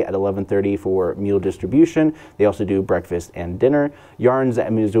single day at 11:30 for meal distribution. They also do breakfast and dinner. Yarns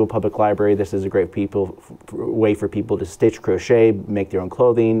at Missoula Public Library. This is a great way for people to stitch, crochet, make their own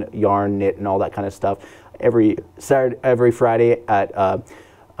clothing, yarn, knit, and all that kind of stuff. Every Friday at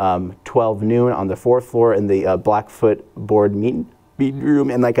 12 noon on the 4th floor in the Blackfoot Board meeting room.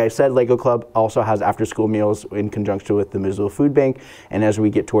 And like I said, Lego Club also has after-school meals in conjunction with the Missoula Food Bank. And as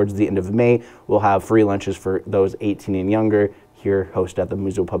we get towards the end of May, we'll have free lunches for those 18 and younger here hosted at the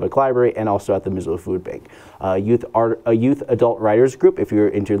Missoula Public Library and also at the Missoula Food Bank. A youth adult writers group, if you're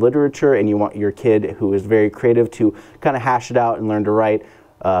into literature and you want your kid who is very creative to kind of hash it out and learn to write,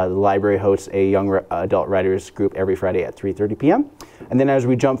 the library hosts a young adult writers group every Friday at 3:30 p.m. And then as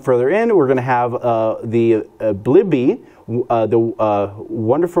we jump further in, we're going to have the Blibby, the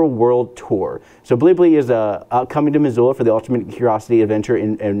Wonderful World Tour. So Blibby is coming to Missoula for the Ultimate Curiosity Adventure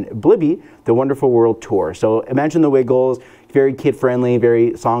in Blibby, the Wonderful World Tour. So imagine the Wiggles, very kid-friendly,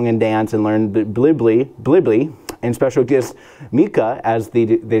 very song and dance, and learn Blibby, and special guest Mika as they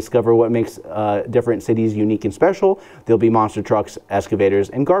discover what makes different cities unique and special. There'll be monster trucks, excavators,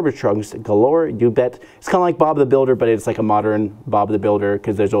 and garbage trucks galore, you bet. It's kind of like Bob the Builder, but it's like a modern Bob the Builder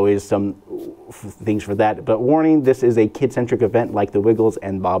because there's always some things for that. But warning, this is a kid-centric event like the Wiggles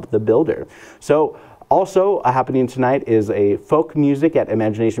and Bob the Builder. So also happening tonight is a folk music at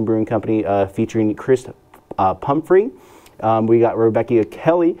Imagination Brewing Company featuring Chris Pumphrey. We got Rebecca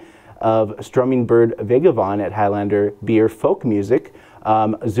Kelly of Strumming Bird Vagabond at Highlander Beer Folk Music.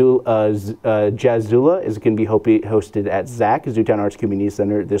 Jazzula is going to be hosted at ZAC, Zootown Arts Community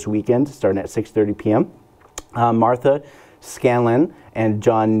Center, this weekend, starting at 6:30 p.m. Martha Scanlon and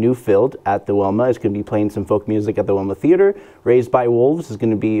John Newfield at the Wilma is going to be playing some folk music at the Wilma Theater. Raised by Wolves is going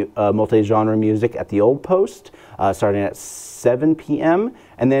to be multi-genre music at the Old Post, starting at 7 p.m.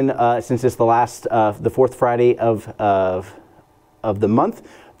 And then since it's the fourth Friday of the month,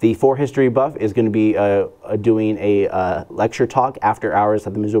 the For History Buff is going to be doing a lecture talk after hours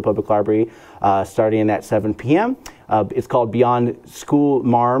at the Missoula Public Library starting at 7 p.m. It's called Beyond School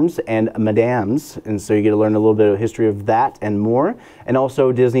Marms and Madams, and so you get to learn a little bit of history of that and more. And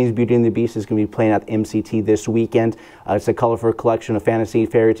also Disney's Beauty and the Beast is going to be playing at the MCT this weekend. It's a colorful collection of fantasy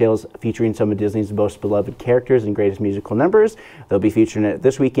fairy tales featuring some of Disney's most beloved characters and greatest musical numbers. They'll be featuring it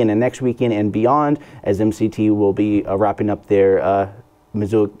this weekend and next weekend and beyond, as MCT will be wrapping up their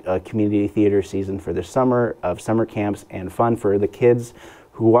Missoula Community Theater season for the summer of summer camps and fun for the kids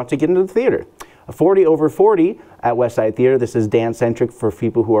who want to get into the theater. 40 over 40 at Westside Theater. This is dance-centric for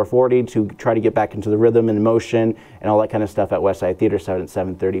people who are 40 to try to get back into the rhythm and emotion and all that kind of stuff at Westside Theater, starting at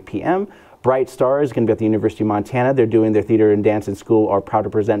 7:30 p.m. Bright Star is going to be at the University of Montana. They're doing their theater and dance in school. Are proud to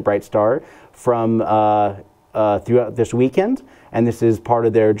present Bright Star from throughout this weekend. And this is part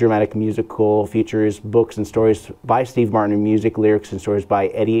of their dramatic musical, features books and stories by Steve Martin and music, lyrics and stories by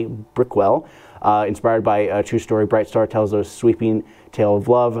Eddie Brickwell. Inspired by a true story, Bright Star tells a sweeping tale of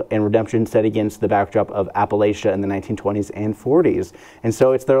love and redemption set against the backdrop of Appalachia in the 1920s and 40s. And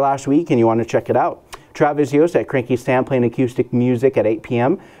so it's their last week and you want to check it out. Travis Yost at Cranky Sam playing acoustic music at 8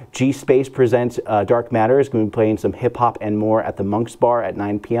 p.m. G-Space presents Dark Matter is going to be playing some hip-hop and more at the Monk's Bar at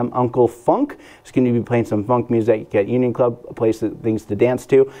 9 p.m. Uncle Funk is going to be playing some funk music at Union Club, a place that things to dance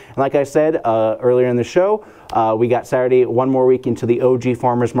to. And like I said earlier in the show, we got Saturday, one more week into the OG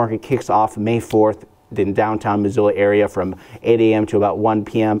Farmers Market kicks off May 4th in downtown Missoula area from 8 a.m. to about 1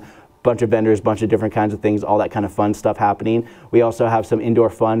 p.m. Bunch of vendors, bunch of different kinds of things, all that kind of fun stuff happening. We also have some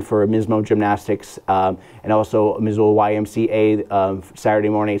indoor fun for Mismo Gymnastics and also Missoula YMCA Saturday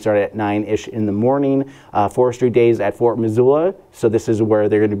morning, started at 9-ish in the morning. Forestry Days at Fort Missoula. So this is where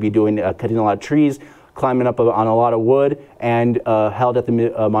they're going to be doing cutting a lot of trees, climbing up on a lot of wood, and held at the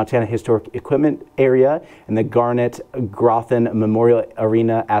Montana Historic Equipment area and the Garnet Grothin Memorial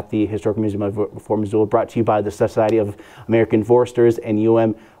Arena at the Historic Museum of Fort Missoula, brought to you by the Society of American Foresters and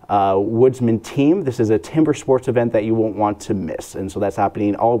UM Woodsman team. This is a timber sports event that you won't want to miss. And so that's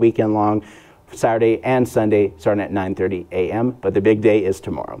happening all weekend long, Saturday and Sunday, starting at 9:30 a.m. But the big day is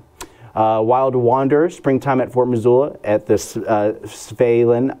tomorrow. Wild Wander, springtime at Fort Missoula at the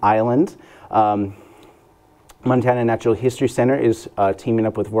Svalin Island. Montana Natural History Center is teaming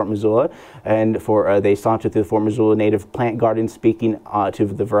up with Fort Missoula, and they saunter through the Fort Missoula Native Plant Garden, speaking to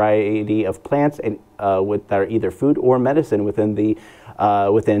the variety of plants and that are either food or medicine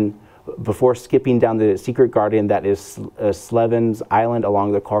before skipping down the secret garden that is Slevin's Island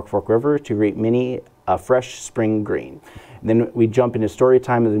along the Clark Fork River to greet many fresh spring green. And then we jump into story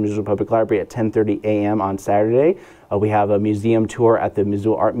time at the Missoula Public Library at 10:30 a.m. on Saturday. We have a museum tour at the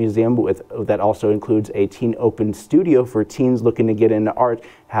Missoula Art Museum that also includes a teen open studio for teens looking to get into art,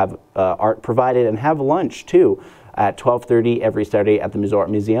 have art provided, and have lunch too at 12:30 every Saturday at the Missoula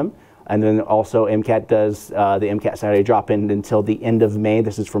Art Museum. And then also MCAT does the MCAT Saturday drop-in until the end of May.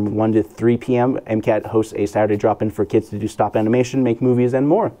 This is from 1 to 3 p.m. MCAT hosts a Saturday drop-in for kids to do stop animation, make movies, and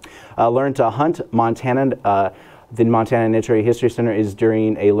more. Learn to Hunt Montana. The Montana Natural History Center is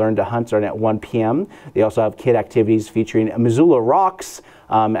doing a Learn to Hunt starting at 1 p.m. They also have kid activities featuring Missoula Rocks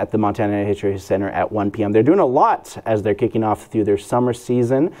at the Montana History Center at 1 p.m. They're doing a lot as they're kicking off through their summer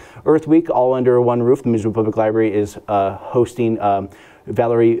season. Earth Week, all under one roof. The Missoula Public Library is hosting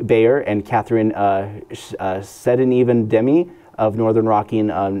Valerie Bayer and Catherine Sedeneven Demi of Northern Rocking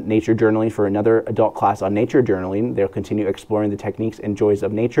Nature Journaling for another adult class on nature journaling. They'll continue exploring the techniques and joys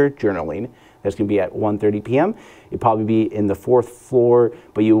of nature journaling. That's going to be at 1:30 p.m. You'll probably be in the 4th floor,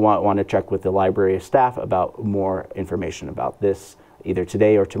 but you want to check with the library staff about more information about this either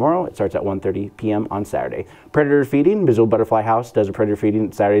today or tomorrow. It starts at 1:30 p.m. on Saturday. Predator feeding. Missoula Butterfly House does a predator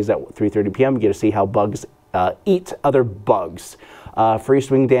feeding Saturdays at 3:30 p.m. You get to see how bugs eat other bugs. Free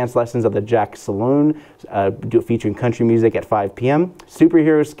swing dance lessons at the Jack Saloon, featuring country music at 5 p.m.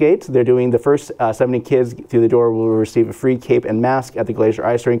 Superhero skates. They're doing the first 70 kids through the door will receive a free cape and mask at the Glacier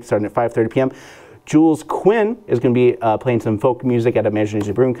Ice Rink starting at 5:30 p.m. Jules Quinn is going to be playing some folk music at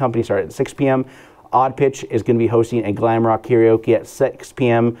Imagination Brewing Company starting at 6 p.m. Odd Pitch is going to be hosting a glam rock karaoke at 6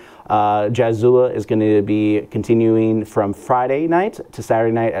 p.m. Jazzula is going to be continuing from Friday night to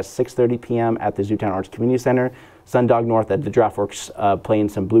Saturday night at 6:30 p.m. at the Zootown Arts Community Center. Sundog North at the Draftworks playing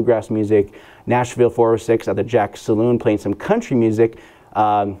some bluegrass music. Nashville 406 at the Jack Saloon playing some country music.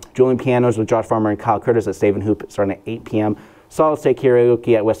 Julian Pianos with Josh Farmer and Kyle Curtis at Save and Hoop starting at 8 p.m. Solid State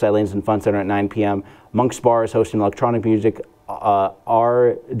Karaoke at Westside Lanes and Fun Center at 9 p.m. Monk's Bar is hosting electronic music.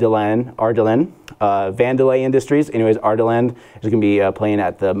 Ardelan, Vandalay Industries. Anyways, Ardelan is going to be playing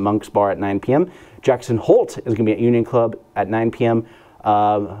at the Monk's Bar at 9 p.m. Jackson Holt is going to be at Union Club at 9 p.m.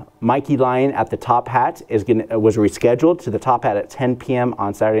 Mikey Lyon at the Top Hat was rescheduled to the Top Hat at 10 p.m.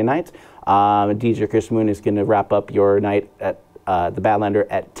 on Saturday night. DJ Chris Moon is going to wrap up your night at the Badlander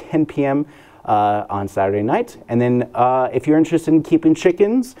at 10 p.m. On Saturday night. And then if you're interested in keeping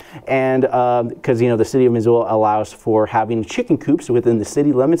chickens, and because the city of Missoula allows for having chicken coops within the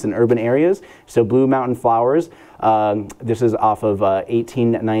city limits in urban areas, so Blue Mountain Flowers, this is off of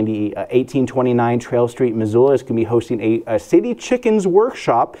 1829 Trail Street, Missoula, is going to be hosting a city chickens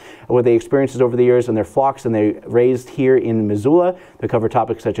workshop where they experiences over the years and their flocks and they raised here in Missoula. They cover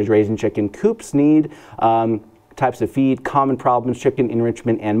topics such as raising chicken coops need, types of feed, common problems, chicken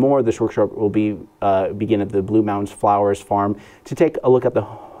enrichment, and more. This workshop will begin at the Blue Mountains Flowers Farm to take a look at the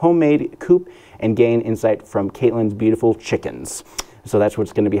homemade coop and gain insight from Caitlin's beautiful chickens. So that's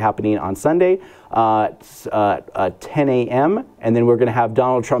what's going to be happening on Sunday at 10 a.m. And then we're going to have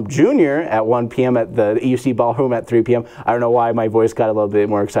Donald Trump Jr. at 1 p.m. at the UC Ballroom at 3 p.m. I don't know why my voice got a little bit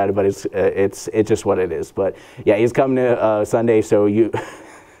more excited, but it's just what it is. But yeah, he's coming to Sunday, so you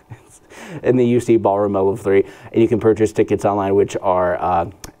in the UC Ballroom level 3, and you can purchase tickets online, which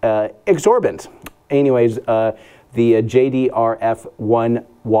are exorbitant. Anyways, the JDRF 1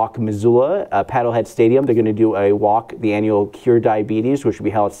 Walk Missoula, Paddlehead Stadium. They're going to do a walk, the annual Cure Diabetes, which will be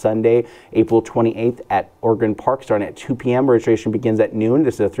held Sunday, April 28th at Oregon Park, starting at 2 p.m. Registration begins at noon.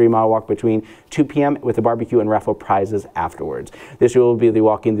 This is a 3-mile walk between 2 p.m. with a barbecue and raffle prizes afterwards. This year will be the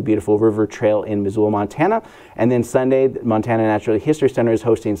walking the beautiful River Trail in Missoula, Montana. And then Sunday, the Montana Natural History Center is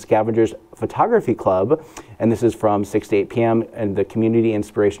hosting Scavengers Photography Club, and this is from 6 to 8 p.m. and the community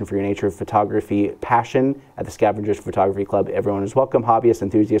inspiration for your nature photography passion at the Scavengers Photography Club. Everyone is welcome, hobbyists,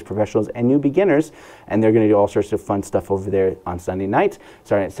 enthusiasts, professionals, and new beginners, and they're going to do all sorts of fun stuff over there on Sunday night,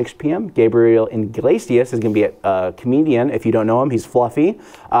 starting at 6 p.m. Gabriel Iglesias is going to be a comedian. If you don't know him, he's Fluffy.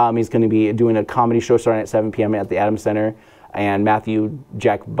 He's going to be doing a comedy show starting at 7 p.m. at the Adams Center. And Matthew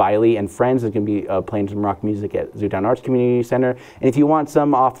Jack Biley and Friends is going to be playing some rock music at Zootown Arts Community Center. And if you want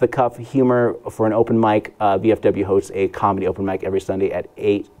some off-the-cuff humor for an open mic, VFW hosts a comedy open mic every Sunday at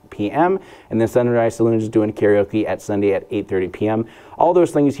 8 p.m. And then Sunrise Saloon is doing karaoke at Sunday at 8:30 p.m. All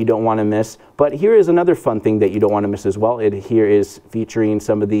those things you don't want to miss. But here is another fun thing that you don't want to miss as well. It here is featuring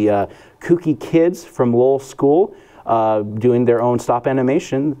some of the kooky kids from Lowell School doing their own stop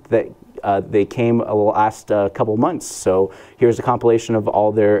animation that they came the last couple months. So here's a compilation of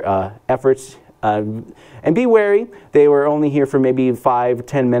all their efforts. And be wary, they were only here for maybe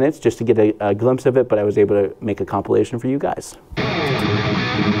 5-10 minutes just to get a glimpse of it, but I was able to make a compilation for you guys.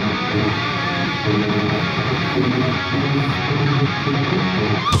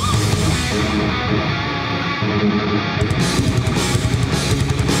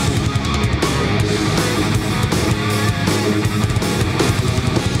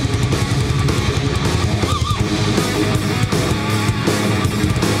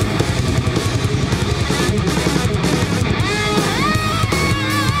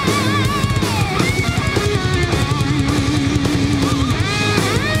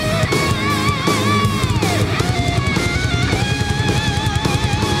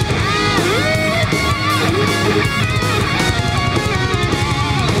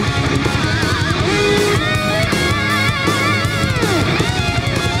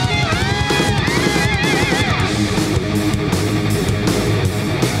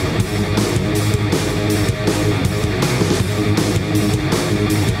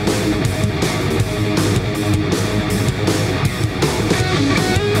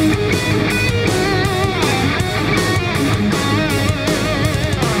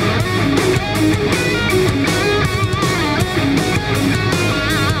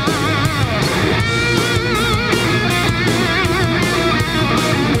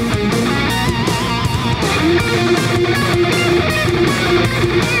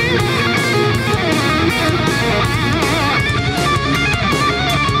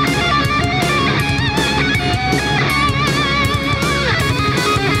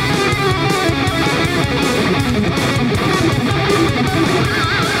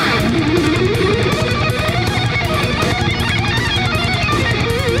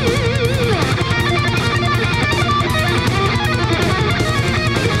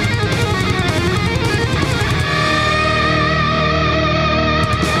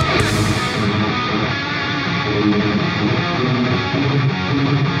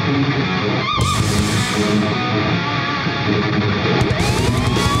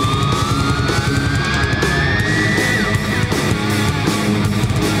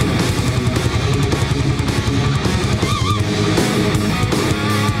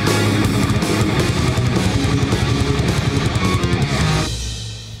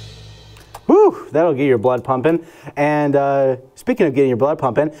 That'll get your blood pumping. And speaking of getting your blood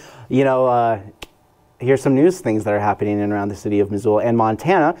pumping, you know, here's some news things that are happening in and around the city of Missoula and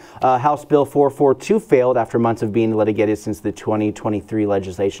Montana. House Bill 442 failed after months of being litigated since the 2023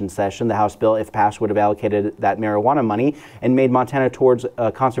 legislation session. The House bill, if passed, would have allocated that marijuana money and made Montana towards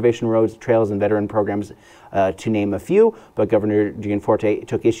conservation roads, trails, and veteran programs, to name a few. But Governor Gianforte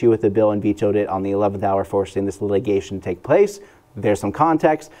took issue with the bill and vetoed it on the 11th hour, forcing this litigation to take place. There's some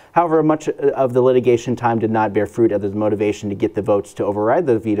context. However, much of the litigation time did not bear fruit as the motivation to get the votes to override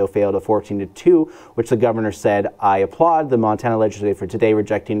the veto failed at 14-2, which the governor said, "I applaud the Montana legislature for today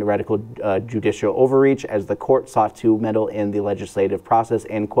rejecting radical judicial overreach as the court sought to meddle in the legislative process,"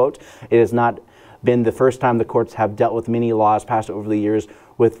 end quote. It is not been the first time the courts have dealt with many laws passed over the years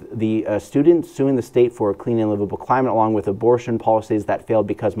with the students suing the state for a clean and livable climate, along with abortion policies that failed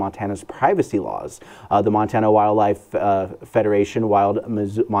because Montana's privacy laws. The Montana Wildlife Federation, Wild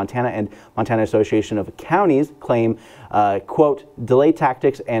Montana, and Montana Association of Counties claim, quote, delay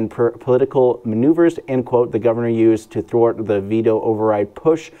tactics and political maneuvers, end quote, the governor used to thwart the veto override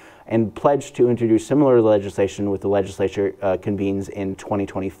push and pledged to introduce similar legislation with the legislature convenes in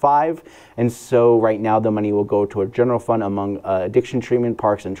 2025. And so right now the money will go to a general fund among addiction treatment,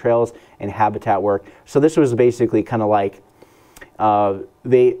 parks and trails, and habitat work. So this was basically kind of like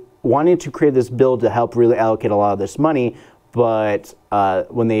they wanted to create this bill to help really allocate a lot of this money, but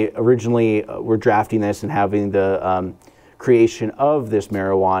when they originally were drafting this and having the creation of this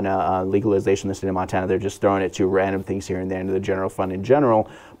marijuana legalization in the state of Montana, they're just throwing it to random things here and there into the general fund in general.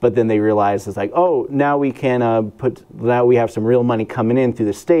 But then they realized it's like, oh, now we can now we have some real money coming in through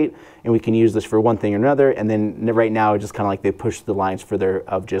the state, and we can use this for one thing or another. And then right now, it's just kind of like they push the lines further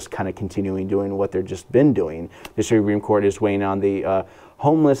of just kind of continuing doing what they've just been doing. The Supreme Court is weighing on the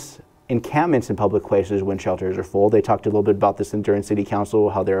homeless encampments in public places when shelters are full. They talked a little bit about this during City Council,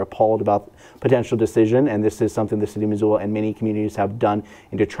 how they're appalled about potential decision, and this is something the City of Missoula and many communities have done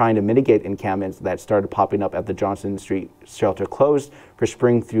into trying to mitigate encampments that started popping up at the Johnson Street shelter closed for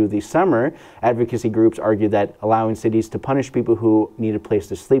spring through the summer. Advocacy groups argue that allowing cities to punish people who need a place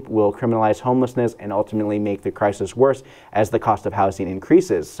to sleep will criminalize homelessness and ultimately make the crisis worse as the cost of housing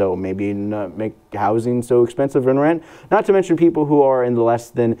increases. So maybe not make housing so expensive in rent. Not to mention people who are in the less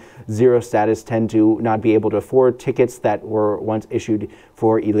than zero status tend to not be able to afford tickets that were once issued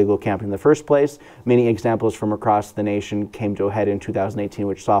for illegal camping in the first place. Many examples from across the nation came to a head in 2018,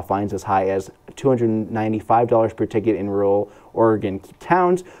 which saw fines as high as $295 per ticket in rural Oregon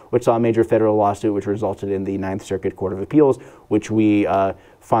towns, which saw a major federal lawsuit which resulted in the Ninth Circuit Court of Appeals, which we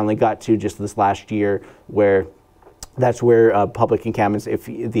finally got to just this last year, where that's where public encampments, if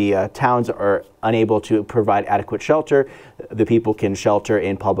the towns are unable to provide adequate shelter, the people can shelter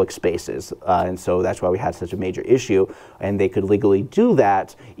in public spaces. And so that's why we had such a major issue. And they could legally do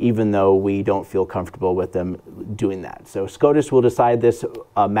that, even though we don't feel comfortable with them doing that. So SCOTUS will decide this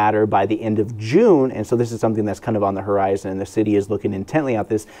matter by the end of June. And so this is something that's kind of on the horizon. And the city is looking intently at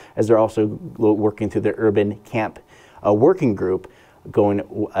this as they're also working through the urban camp working group going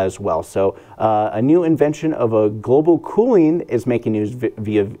as well. So a new invention of a global cooling is making news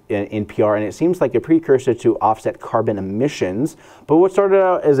via NPR, and it seems like a precursor to offset carbon emissions. But what started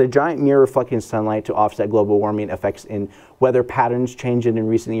out as a giant mirror reflecting sunlight to offset global warming effects in weather patterns changing in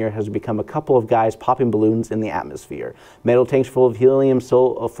recent years has become a couple of guys popping balloons in the atmosphere. Metal tanks full of helium,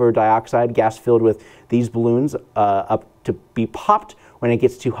 sulfur dioxide, gas filled with these balloons up to be popped when it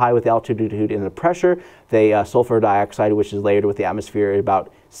gets too high with the altitude and the pressure. The sulfur dioxide, which is layered with the atmosphere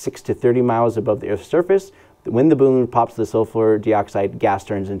about 6 to 30 miles above the Earth's surface. When the balloon pops, the sulfur dioxide gas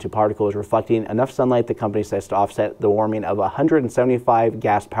turns into particles, reflecting enough sunlight, the company says, to offset the warming of 175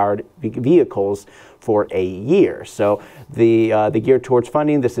 gas-powered vehicles for a year. So the geared towards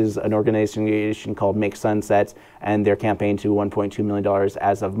funding, this is an organization called Make Sunsets, and their campaign to $1.2 million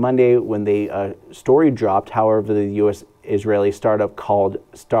as of Monday when the story dropped. However, the U.S.-Israeli startup called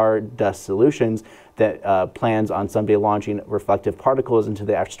Stardust Solutions that plans on someday launching reflective particles into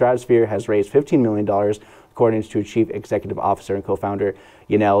the stratosphere has raised $15 million, according to Chief Executive Officer and co-founder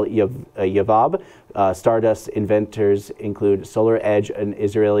Yanel Yavav. Stardust inventors include Solar Edge, an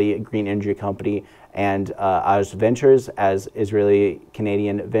Israeli green energy company, and Oz Ventures, as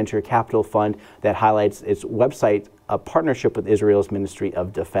Israeli-Canadian venture capital fund that highlights its website a partnership with Israel's Ministry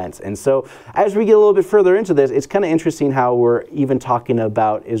of Defense. And so as we get a little bit further into this, it's kind of interesting how we're even talking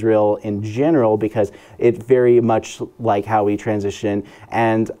about Israel in general, because it's very much like how we transition.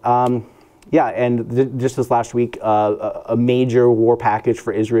 And yeah, and just this last week, a major war package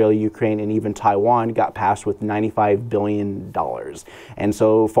for Israel, Ukraine, and even Taiwan got passed with $95 billion. And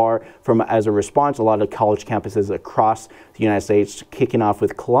so far, as a response, a lot of college campuses across the United States, kicking off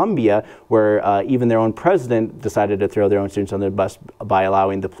with Columbia, where even their own president decided to throw their own students on the bus by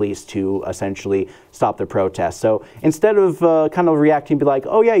allowing the police to essentially stop the protests. So instead of kind of reacting, be like,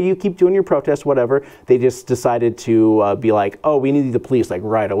 oh yeah, you keep doing your protests, whatever, they just decided to be like, oh, we need the police like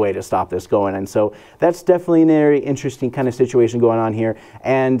right away to stop this going. And so that's definitely a very interesting kind of situation going on here.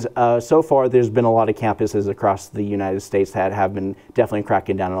 And so far, there's been a lot of campuses across the United States that have been definitely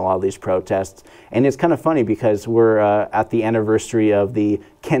cracking down on a lot of these protests. And it's kind of funny because we're at the anniversary of the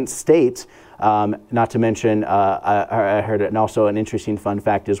Kent State. Not to mention, I heard and also an interesting fun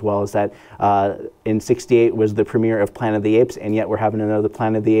fact as well is that in '68 was the premiere of Planet of the Apes, and yet we're having another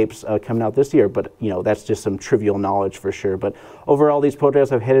Planet of the Apes coming out this year. But you know, that's just some trivial knowledge for sure. But overall, these protests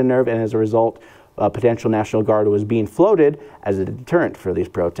have hit a nerve, and as a result, potential National Guard was being floated as a deterrent for these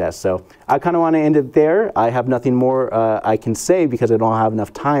protests. So I kind of want to end it there. I have nothing more I can say because I don't have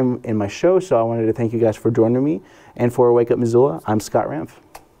enough time in my show. So I wanted to thank you guys for joining me. And for Wake Up Missoula, I'm Scott Ramf.